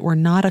that we're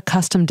not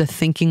accustomed to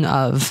thinking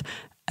of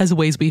as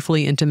ways we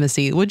flee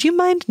intimacy. Would you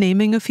mind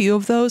naming a few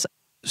of those?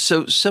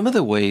 So some of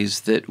the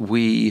ways that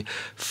we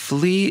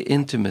flee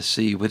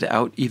intimacy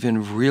without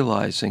even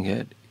realizing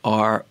it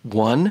are,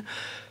 one,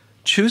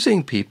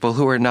 choosing people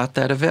who are not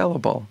that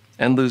available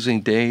and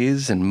losing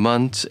days and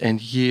months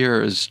and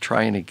years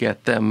trying to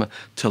get them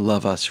to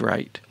love us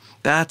right.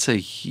 That's a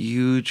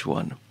huge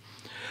one.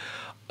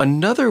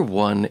 Another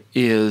one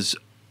is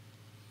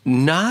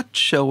not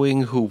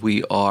showing who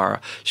we are,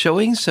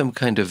 showing some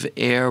kind of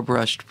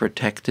airbrushed,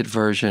 protected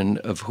version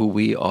of who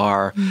we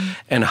are,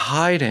 and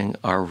hiding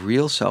our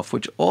real self,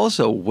 which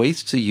also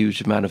wastes a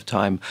huge amount of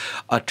time,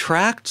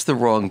 attracts the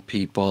wrong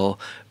people,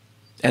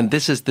 and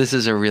this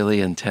is a really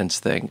intense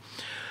thing.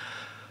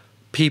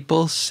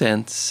 People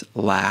sense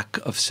lack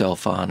of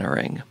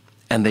self-honoring,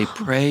 and they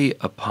prey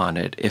upon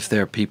it if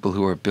they're people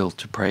who are built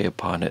to prey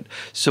upon it.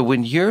 So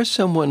when you're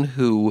someone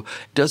who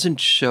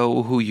doesn't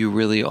show who you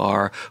really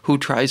are, who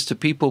tries to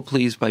people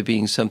please by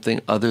being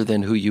something other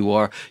than who you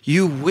are,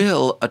 you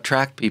will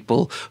attract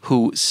people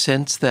who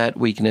sense that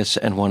weakness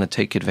and want to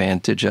take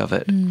advantage of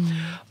it.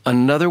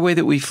 Another way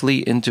that we flee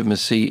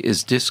intimacy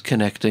is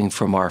disconnecting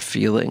from our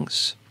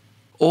feelings.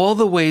 All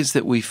the ways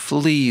that we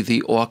flee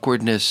the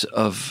awkwardness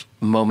of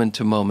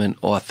moment-to-moment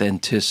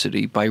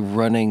authenticity by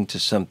running to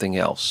something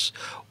else,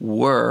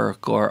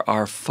 work or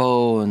our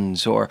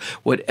phones or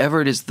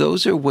whatever it is,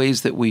 those are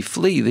ways that we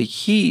flee the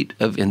heat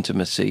of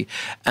intimacy.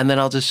 And then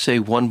I'll just say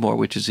one more,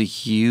 which is a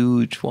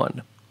huge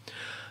one.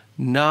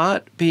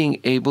 Not being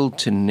able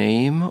to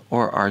name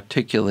or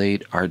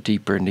articulate our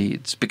deeper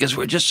needs because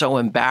we're just so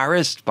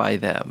embarrassed by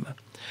them.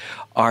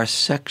 Our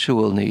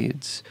sexual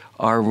needs,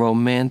 our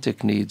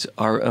romantic needs,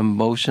 our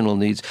emotional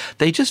needs,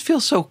 they just feel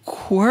so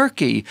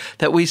quirky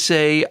that we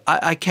say,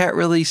 I can't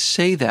really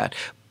say that.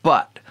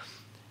 But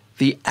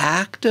the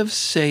act of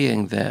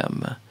saying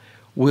them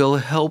will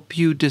help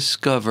you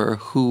discover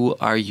who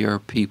are your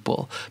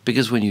people.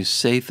 Because when you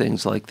say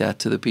things like that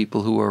to the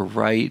people who are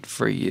right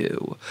for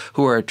you,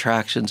 who are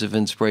attractions of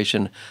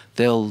inspiration,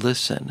 they'll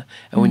listen.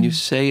 And when you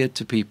say it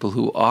to people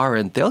who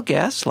aren't, they'll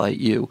gaslight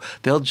you,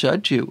 they'll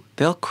judge you,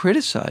 they'll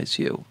criticize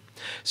you.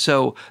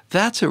 So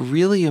that's a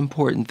really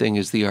important thing,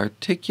 is the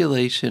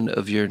articulation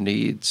of your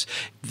needs.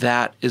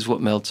 That is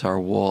what melts our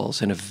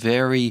walls in a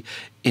very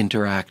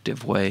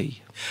interactive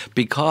way.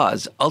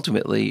 Because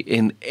ultimately,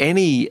 in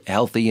any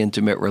healthy,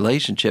 intimate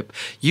relationship,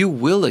 you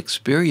will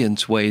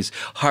experience ways.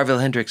 Harville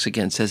Hendrix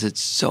again says it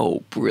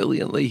so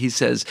brilliantly. He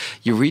says,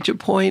 you reach a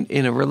point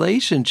in a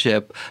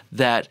relationship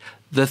that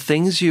the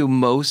things you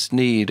most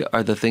need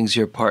are the things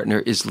your partner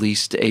is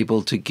least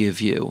able to give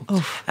you.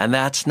 Oof. And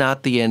that's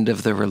not the end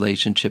of the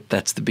relationship.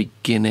 That's the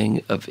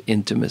beginning of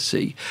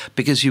intimacy,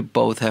 because you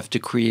both have to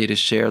create a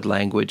shared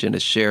language and a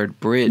shared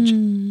bridge.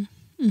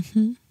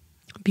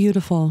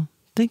 Beautiful.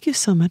 Thank you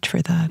so much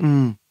for that.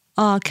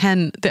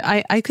 Ken,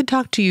 I could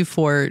talk to you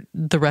for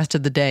the rest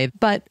of the day,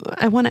 but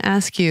I want to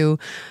ask you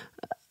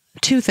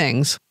two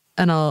things,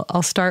 and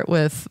I'll start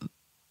with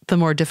the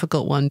more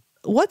difficult one.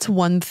 What's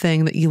one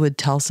thing that you would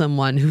tell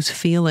someone who's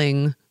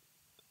feeling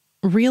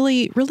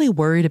really, really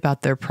worried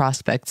about their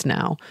prospects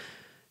now?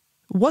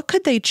 What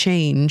could they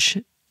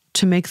change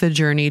to make the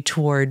journey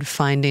toward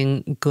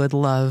finding good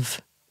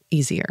love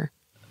easier?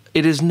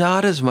 It is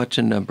not as much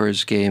a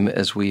numbers game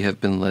as we have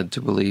been led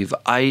to believe.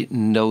 I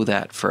know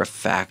that for a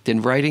fact.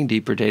 In writing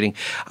Deeper Dating,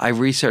 I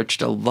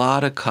researched a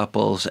lot of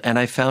couples, and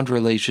I found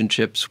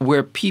relationships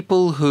where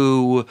people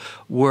who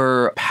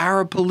were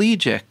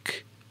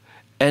paraplegic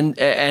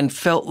and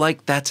felt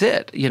like that's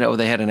it. You know,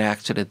 they had an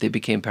accident, they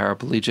became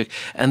paraplegic,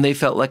 and they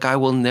felt like I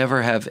will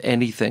never have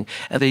anything.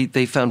 And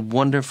they found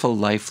wonderful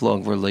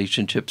lifelong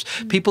relationships.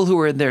 People who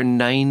were in their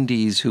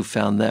 90s who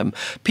found them.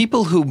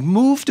 People who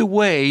moved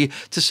away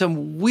to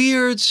some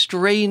weird,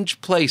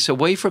 strange place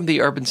away from the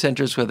urban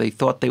centers where they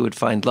thought they would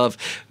find love,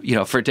 you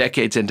know, for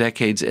decades and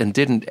decades and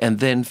didn't, and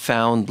then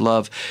found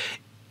love.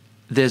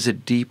 There's a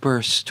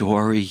deeper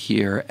story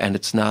here, and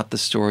it's not the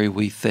story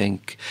we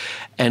think.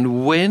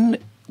 And when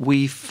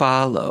we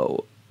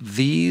follow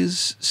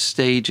these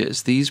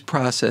stages, these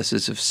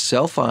processes of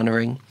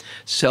self-honoring,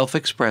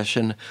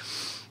 self-expression,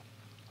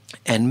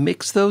 and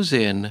mix those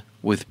in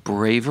with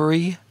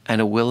bravery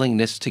and a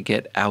willingness to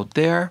get out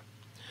there,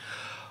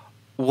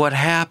 what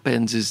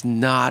happens is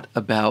not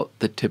about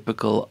the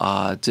typical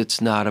odds. It's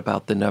not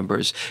about the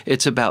numbers.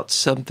 It's about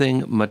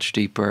something much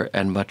deeper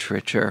and much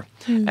richer.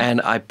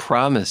 And I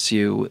promise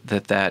you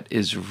that that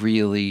is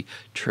really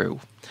true.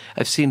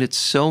 I've seen it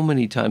so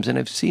many times, and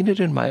I've seen it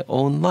in my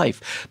own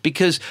life.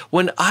 Because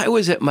when I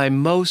was at my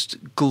most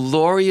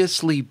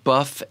gloriously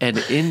buff and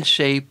in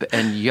shape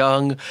and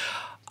young,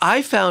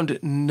 I found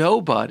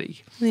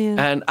nobody. Yeah.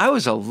 And I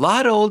was a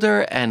lot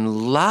older and a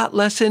lot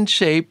less in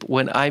shape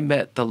when I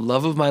met the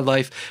love of my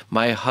life,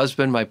 my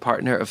husband, my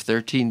partner of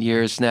 13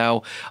 years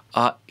now,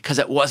 because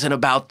it wasn't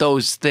about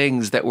those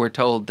things that we're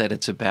told that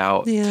it's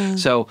about. Yeah.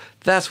 So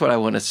that's what I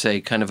want to say,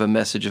 kind of a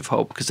message of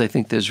hope, because I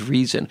think there's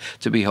reason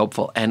to be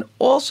hopeful. And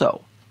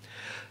also,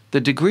 the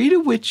degree to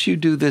which you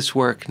do this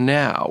work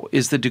now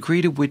is the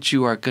degree to which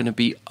you are going to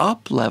be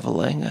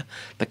up-leveling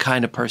the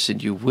kind of person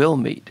you will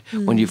meet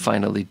when you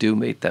finally do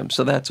meet them.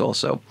 So that's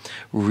also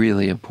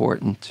really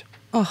important.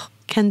 Oh,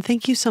 Ken,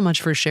 thank you so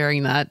much for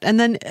sharing that. And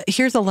then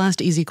here's the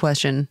last easy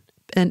question.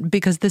 And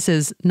because this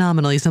is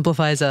nominally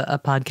simplifies a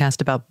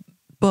podcast about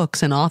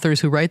books and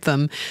authors who write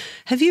them,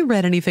 have you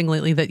read anything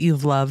lately that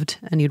you've loved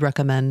and you'd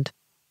recommend?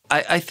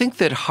 I think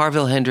that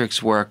Harville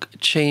Hendrix' work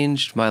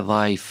changed my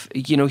life.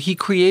 You know, he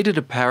created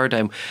a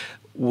paradigm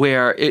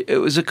where it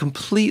was a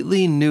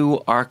completely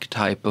new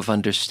archetype of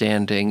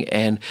understanding.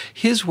 And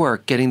his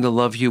work, Getting the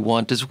Love You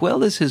Want, as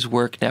well as his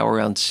work now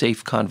around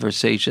safe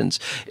conversations,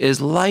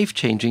 is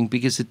life-changing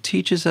because it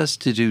teaches us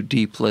to do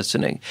deep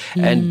listening.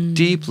 And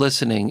deep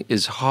listening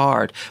is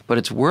hard, but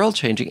it's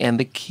world-changing. And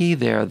the key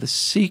there, the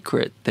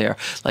secret there,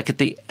 like at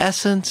the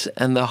essence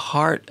and the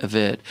heart of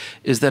it,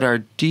 is that our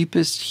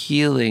deepest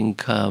healing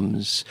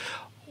comes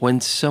when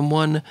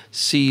someone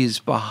sees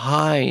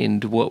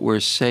behind what we're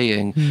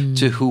saying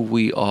to who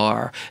we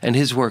are. And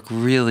his work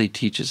really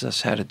teaches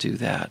us how to do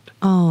that.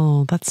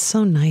 Oh, that's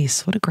so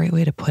nice. What a great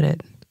way to put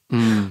it.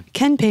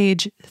 Ken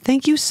Page,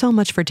 thank you so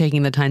much for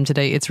taking the time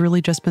today. It's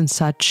really just been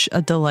such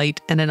a delight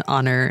and an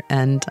honor,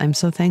 and I'm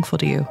so thankful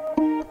to you.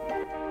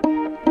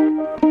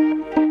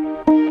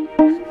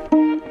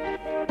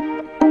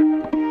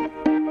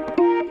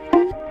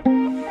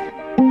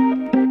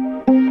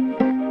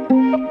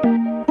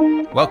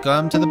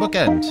 Welcome to The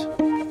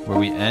Bookend, where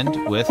we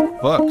end with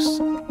books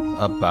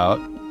about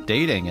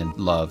dating and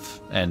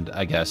love and,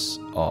 I guess,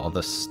 all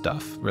the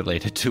stuff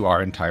related to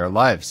our entire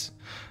lives.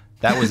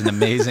 That was an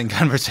amazing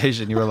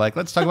conversation. You were like,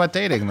 let's talk about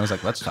dating. And I was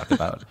like, let's talk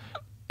about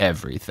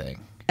everything.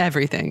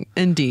 Everything,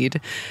 indeed.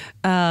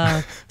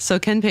 So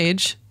Ken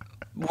Page,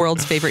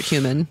 world's favorite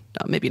human.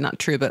 Oh, maybe not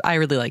true, but I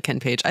really like Ken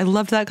Page. I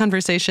loved that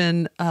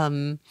conversation.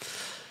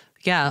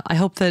 Yeah, I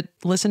hope that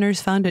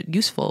listeners found it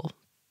useful.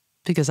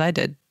 Because I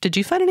did. Did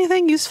you find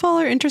anything useful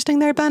or interesting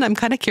there, Ben? I'm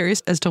kind of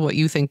curious as to what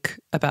you think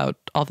about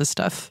all this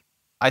stuff.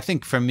 I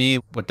think for me,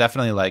 what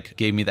definitely like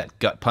gave me that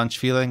gut punch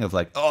feeling of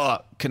like, oh,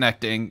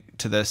 connecting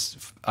to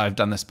this, I've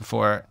done this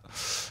before,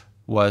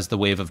 was the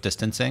wave of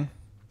distancing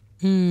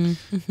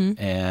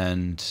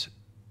and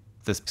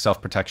this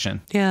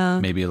self-protection.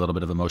 Yeah. Maybe a little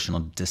bit of emotional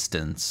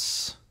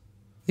distance.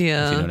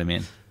 Yeah. If you know what I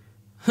mean.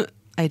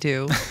 I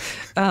do.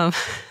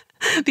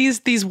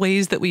 These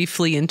ways that we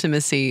flee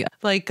intimacy,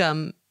 like,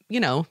 you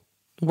know,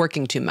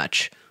 working too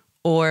much.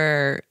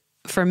 Or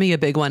for me, a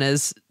big one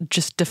is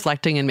just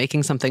deflecting and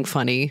making something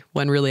funny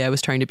when really I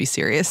was trying to be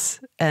serious.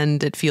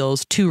 And it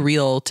feels too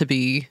real to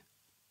be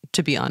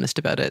honest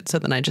about it. So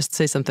then I just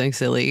say something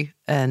silly.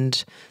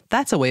 And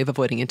that's a way of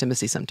avoiding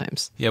intimacy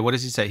sometimes. Yeah, what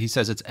does he say? He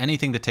says it's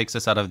anything that takes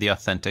us out of the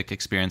authentic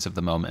experience of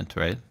the moment,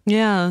 right?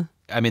 Yeah.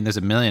 I mean, there's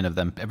a million of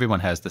them.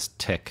 Everyone has this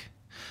tick.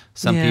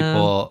 Some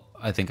people,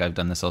 I think I've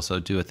done this also,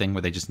 do a thing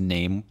where they just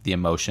name the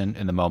emotion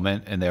in the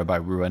moment and thereby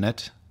ruin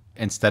it.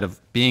 Instead of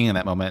being in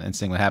that moment and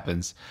seeing what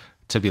happens,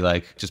 to be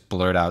like, just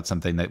blurt out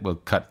something that will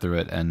cut through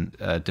it and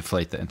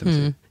deflate the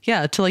intimacy.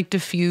 Yeah, to like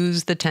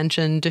diffuse the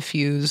tension,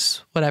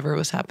 diffuse whatever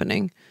was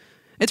happening.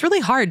 It's really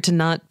hard to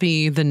not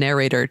be the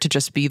narrator, to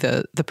just be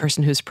the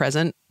person who's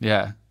present.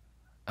 Yeah.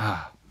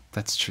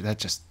 That's true. That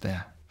just,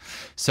 yeah.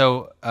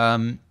 So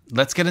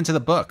let's get into the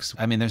books.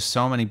 I mean, there's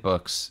so many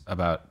books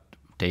about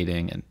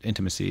dating and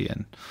intimacy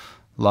and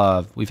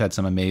love. We've had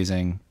some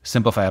amazing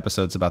Simplify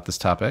episodes about this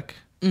topic.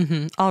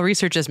 All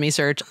research is me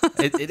search.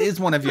 It is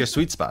one of your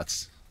sweet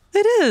spots.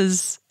 It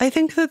is. I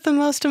think that the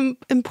most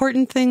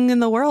important thing in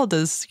the world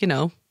is, you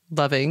know,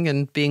 loving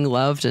and being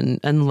loved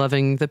and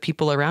loving the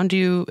people around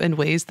you in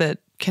ways that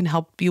can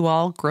help you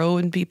all grow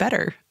and be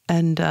better.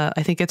 And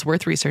I think it's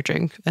worth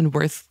researching and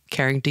worth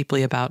caring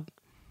deeply about.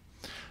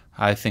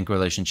 I think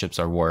relationships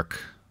are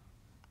work.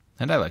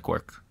 And I like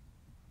work,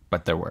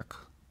 but they're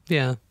work.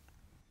 Yeah.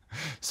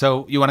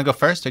 So you want to go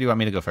first or do you want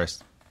me to go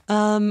first?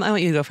 I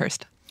want you to go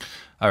first.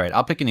 All right,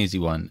 I'll pick an easy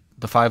one.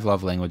 The 5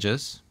 Love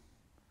Languages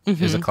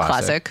is a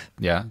classic.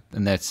 Yeah,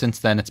 and that since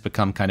then it's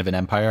become kind of an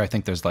empire. I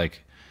think there's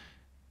like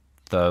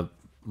the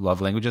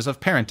love languages of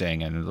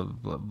parenting and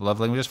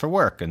love languages for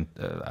work and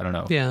I don't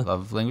know,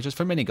 love languages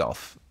for mini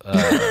golf.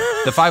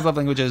 The 5 love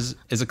languages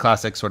is a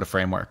classic sort of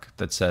framework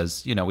that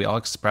says, we all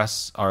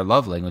express our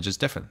love languages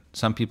different.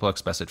 Some people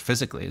express it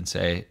physically and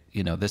say,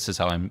 this is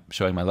how I'm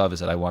showing my love, is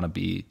that I want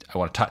to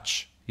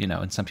touch,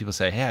 and some people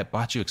say, hey, I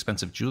bought you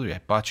expensive jewelry. I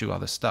bought you all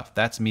this stuff.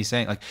 That's me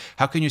saying, like,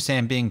 how can you say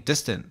I'm being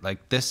distant?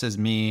 Like, this is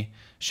me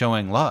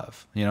showing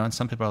love, and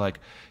some people are like,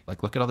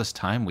 look at all this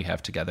time we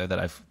have together that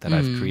I've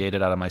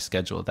created out of my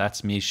schedule.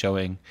 That's me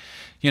showing,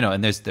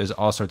 and there's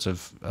all sorts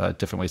of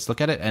different ways to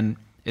look at it. And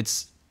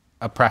it's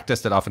a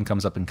practice that often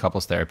comes up in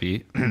couples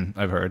therapy,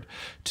 I've heard,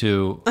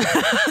 to...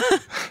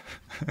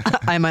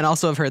 I might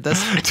also have heard this.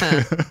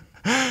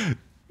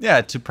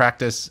 To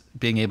practice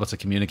being able to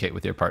communicate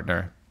with your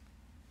partner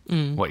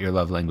what your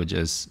love language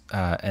is,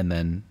 and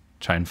then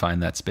try and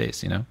find that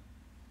space,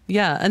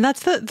 Yeah. And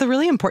that's the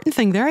really important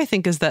thing there, I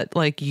think, is that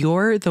like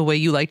the way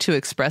you like to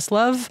express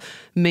love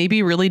may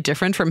be really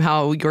different from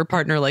how your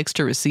partner likes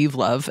to receive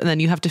love. And then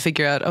you have to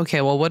figure out,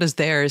 okay, well, what is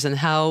theirs and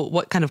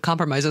what kind of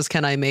compromises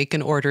can I make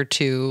in order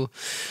to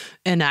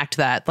enact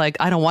that? Like,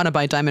 I don't want to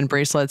buy diamond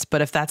bracelets,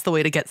 but if that's the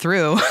way to get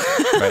through.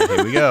 Right,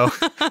 here we go.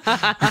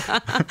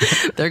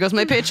 There goes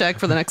my paycheck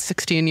for the next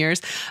 16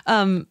 years.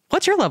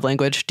 What's your love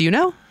language? Do you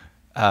know?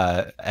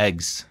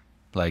 Eggs,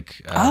 like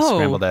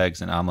scrambled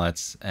eggs and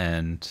omelets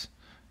and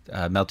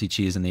melty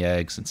cheese in the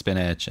eggs and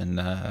spinach and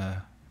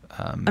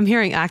I'm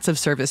hearing acts of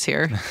service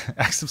here.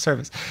 Acts of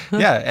service.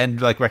 Yeah, and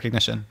like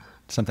recognition,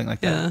 something like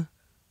that.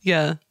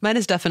 Yeah. Mine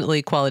is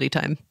definitely quality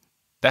time.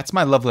 That's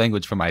my love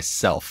language for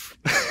myself.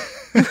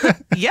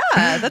 Yeah,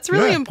 that's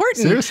really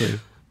important. Seriously.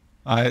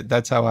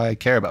 That's how I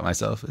care about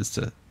myself, is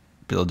to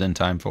build in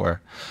time for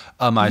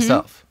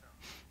myself.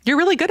 You're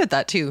really good at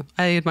that too.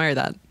 I admire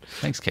that.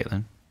 Thanks,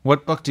 Caitlin.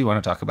 What book do you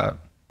want to talk about?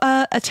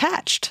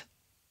 Attached.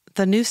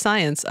 The New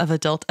Science of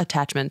Adult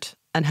Attachment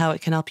and How It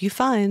Can Help You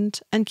Find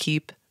and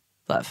Keep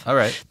Love. All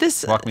right.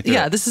 Walk me through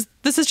it.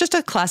 This is just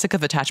a classic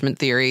of attachment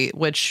theory,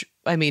 which,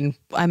 I mean,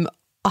 I'm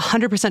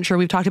 100% sure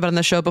we've talked about on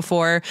the show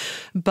before,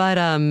 but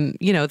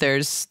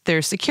there's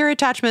secure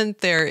attachment,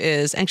 there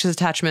is anxious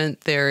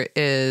attachment, there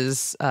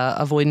is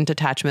avoidant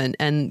attachment,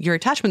 and your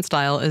attachment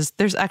style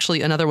there's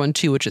actually another one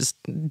too, which is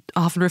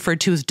often referred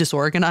to as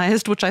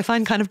disorganized, which I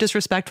find kind of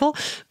disrespectful,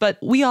 but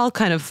we all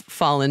kind of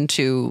fall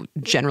into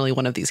generally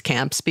one of these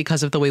camps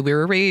because of the way we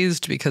were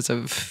raised, because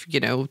of,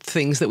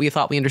 things that we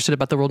thought we understood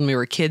about the world when we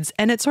were kids,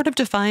 and it sort of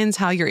defines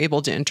how you're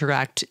able to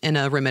interact in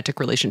a romantic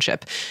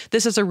relationship.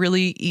 This is a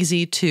really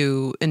easy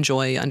to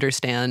enjoy,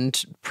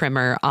 understand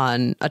primer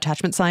on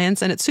attachment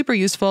science, and it's super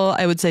useful.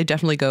 I would say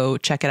definitely go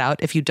check it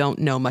out if you don't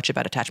know much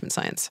about attachment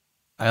science.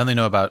 I only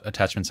know about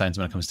attachment science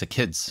when it comes to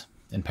kids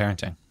and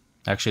parenting.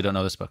 I actually don't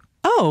know this book.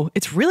 Oh,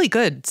 it's really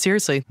good.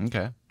 Seriously.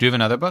 Okay. Do you have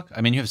another book?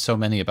 I mean, you have so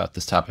many about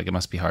this topic. It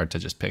must be hard to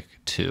just pick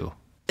 2.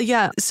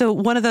 Yeah. So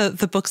one of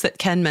the books that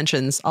Ken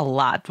mentions a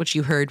lot, which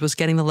you heard, was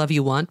Getting the Love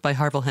You Want by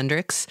Harville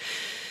Hendrix.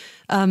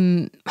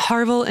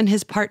 Harville and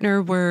his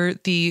partner were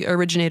the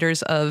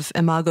originators of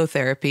imago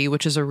therapy,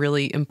 which is a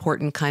really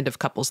important kind of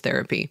couples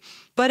therapy.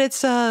 But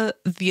it's the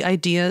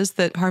ideas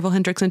that Harville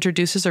Hendrix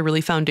introduces are really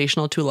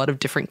foundational to a lot of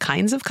different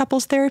kinds of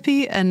couples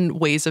therapy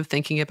and ways of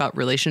thinking about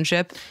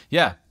relationship.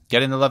 Yeah.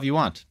 Getting the Love You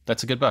Want.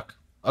 That's a good book.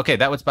 Okay,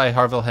 that was by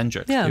Harville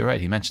Hendrix. Yeah. You're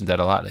right. He mentioned that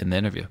a lot in the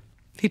interview.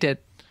 He did.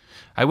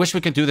 I wish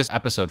we could do this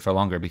episode for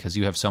longer because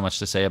you have so much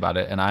to say about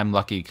it. And I'm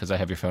lucky because I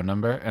have your phone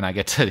number and I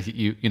get to,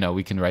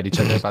 we can write each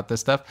other about this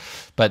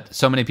stuff. But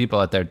so many people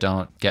out there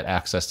don't get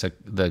access to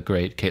the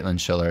great Caitlin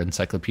Schiller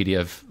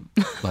encyclopedia of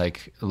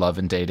like love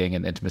and dating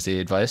and intimacy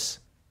advice.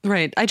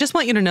 Right. I just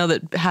want you to know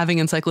that having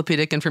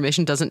encyclopedic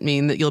information doesn't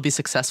mean that you'll be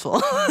successful.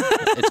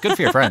 It's good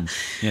for your friends,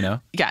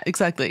 Yeah,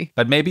 exactly.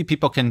 But maybe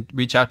people can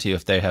reach out to you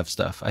if they have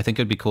stuff. I think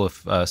it'd be cool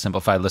if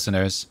Simplified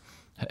listeners,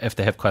 if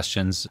they have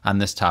questions on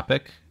this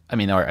topic,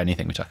 or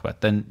anything we talk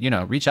about, then,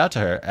 reach out to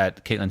her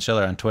at Caitlin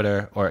Schiller on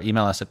Twitter or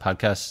email us at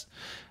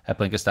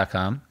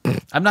podcasts@blinkist.com.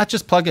 I'm not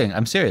just plugging.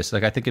 I'm serious.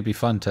 Like, I think it'd be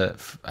fun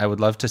I would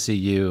love to see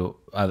you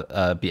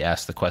be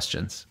asked the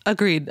questions.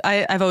 Agreed.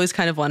 I've always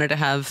kind of wanted to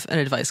have an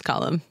advice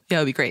column. Yeah,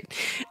 it would be great.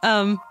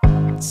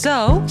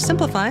 So,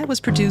 Simplify was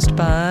produced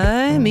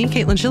by me,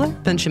 Caitlin Schiller,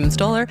 Ben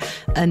Shimon-Stoller,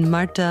 and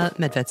Marta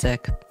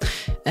Medvedcik.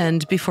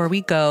 And before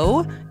we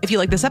go, if you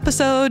like this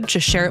episode,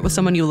 just share it with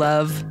someone you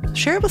love.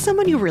 Share it with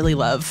someone you really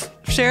love.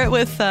 Share it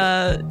with,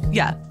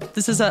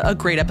 this is a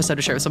great episode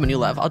to share with someone you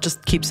love. I'll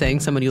just keep saying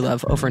someone you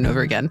love over and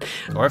over again.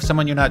 Or if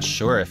someone you're not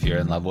sure if you're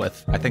in love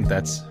with. I think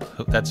that's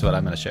what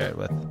I'm going to share it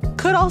with.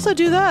 Could also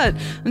do that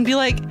and be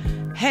like,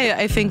 hey,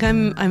 I think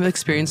I'm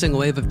experiencing a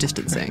wave of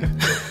distancing.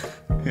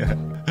 Yeah.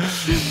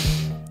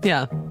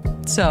 Yeah.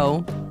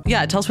 So,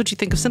 tell us what you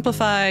think of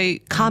Simplify.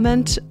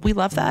 Comment. We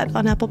love that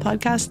on Apple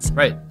Podcasts.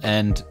 Right.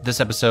 And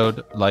this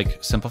episode,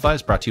 like Simplify,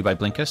 is brought to you by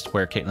Blinkist,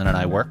 where Caitlin and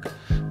I work.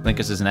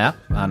 Blinkist is an app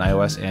on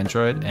iOS,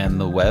 Android, and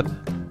the web.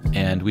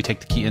 And we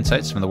take the key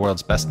insights from the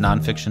world's best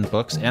nonfiction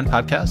books and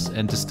podcasts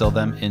and distill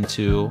them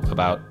into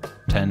about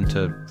 10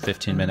 to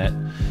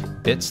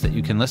 15-minute bits that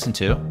you can listen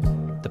to.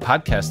 The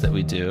podcasts that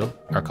we do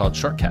are called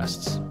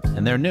Shortcasts,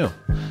 and they're new.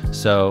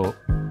 So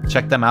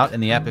check them out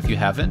in the app if you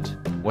haven't.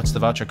 What's the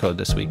voucher code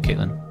this week,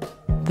 Caitlin?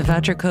 The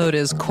voucher code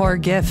is Core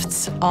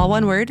Gifts, all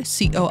one word,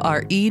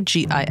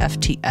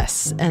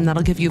 COREGIFTS. And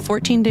that'll give you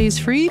 14 days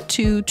free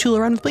to tool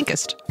around with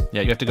Blinkist.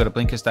 Yeah, you have to go to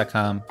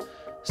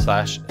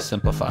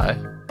Blinkist.com/simplify,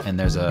 and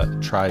there's a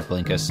try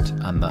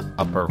Blinkist on the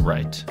upper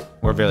right.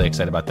 We're really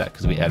excited about that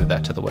because we added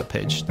that to the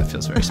webpage. That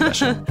feels very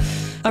special.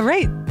 All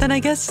right, then I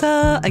guess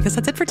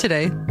that's it for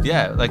today.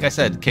 Yeah, like I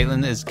said,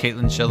 Caitlin is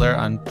Caitlin Schiller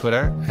on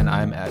Twitter, and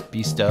I'm at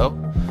Bestow.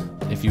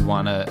 If you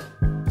want to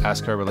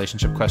ask her a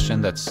relationship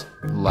question that's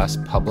less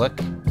public,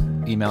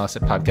 email us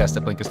at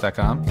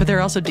podcast@blinkist.com. But there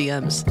are also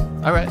DMs.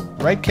 All right,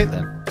 write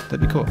Caitlin. That'd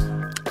be cool.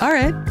 All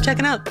right,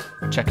 checking out.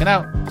 Checking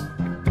out.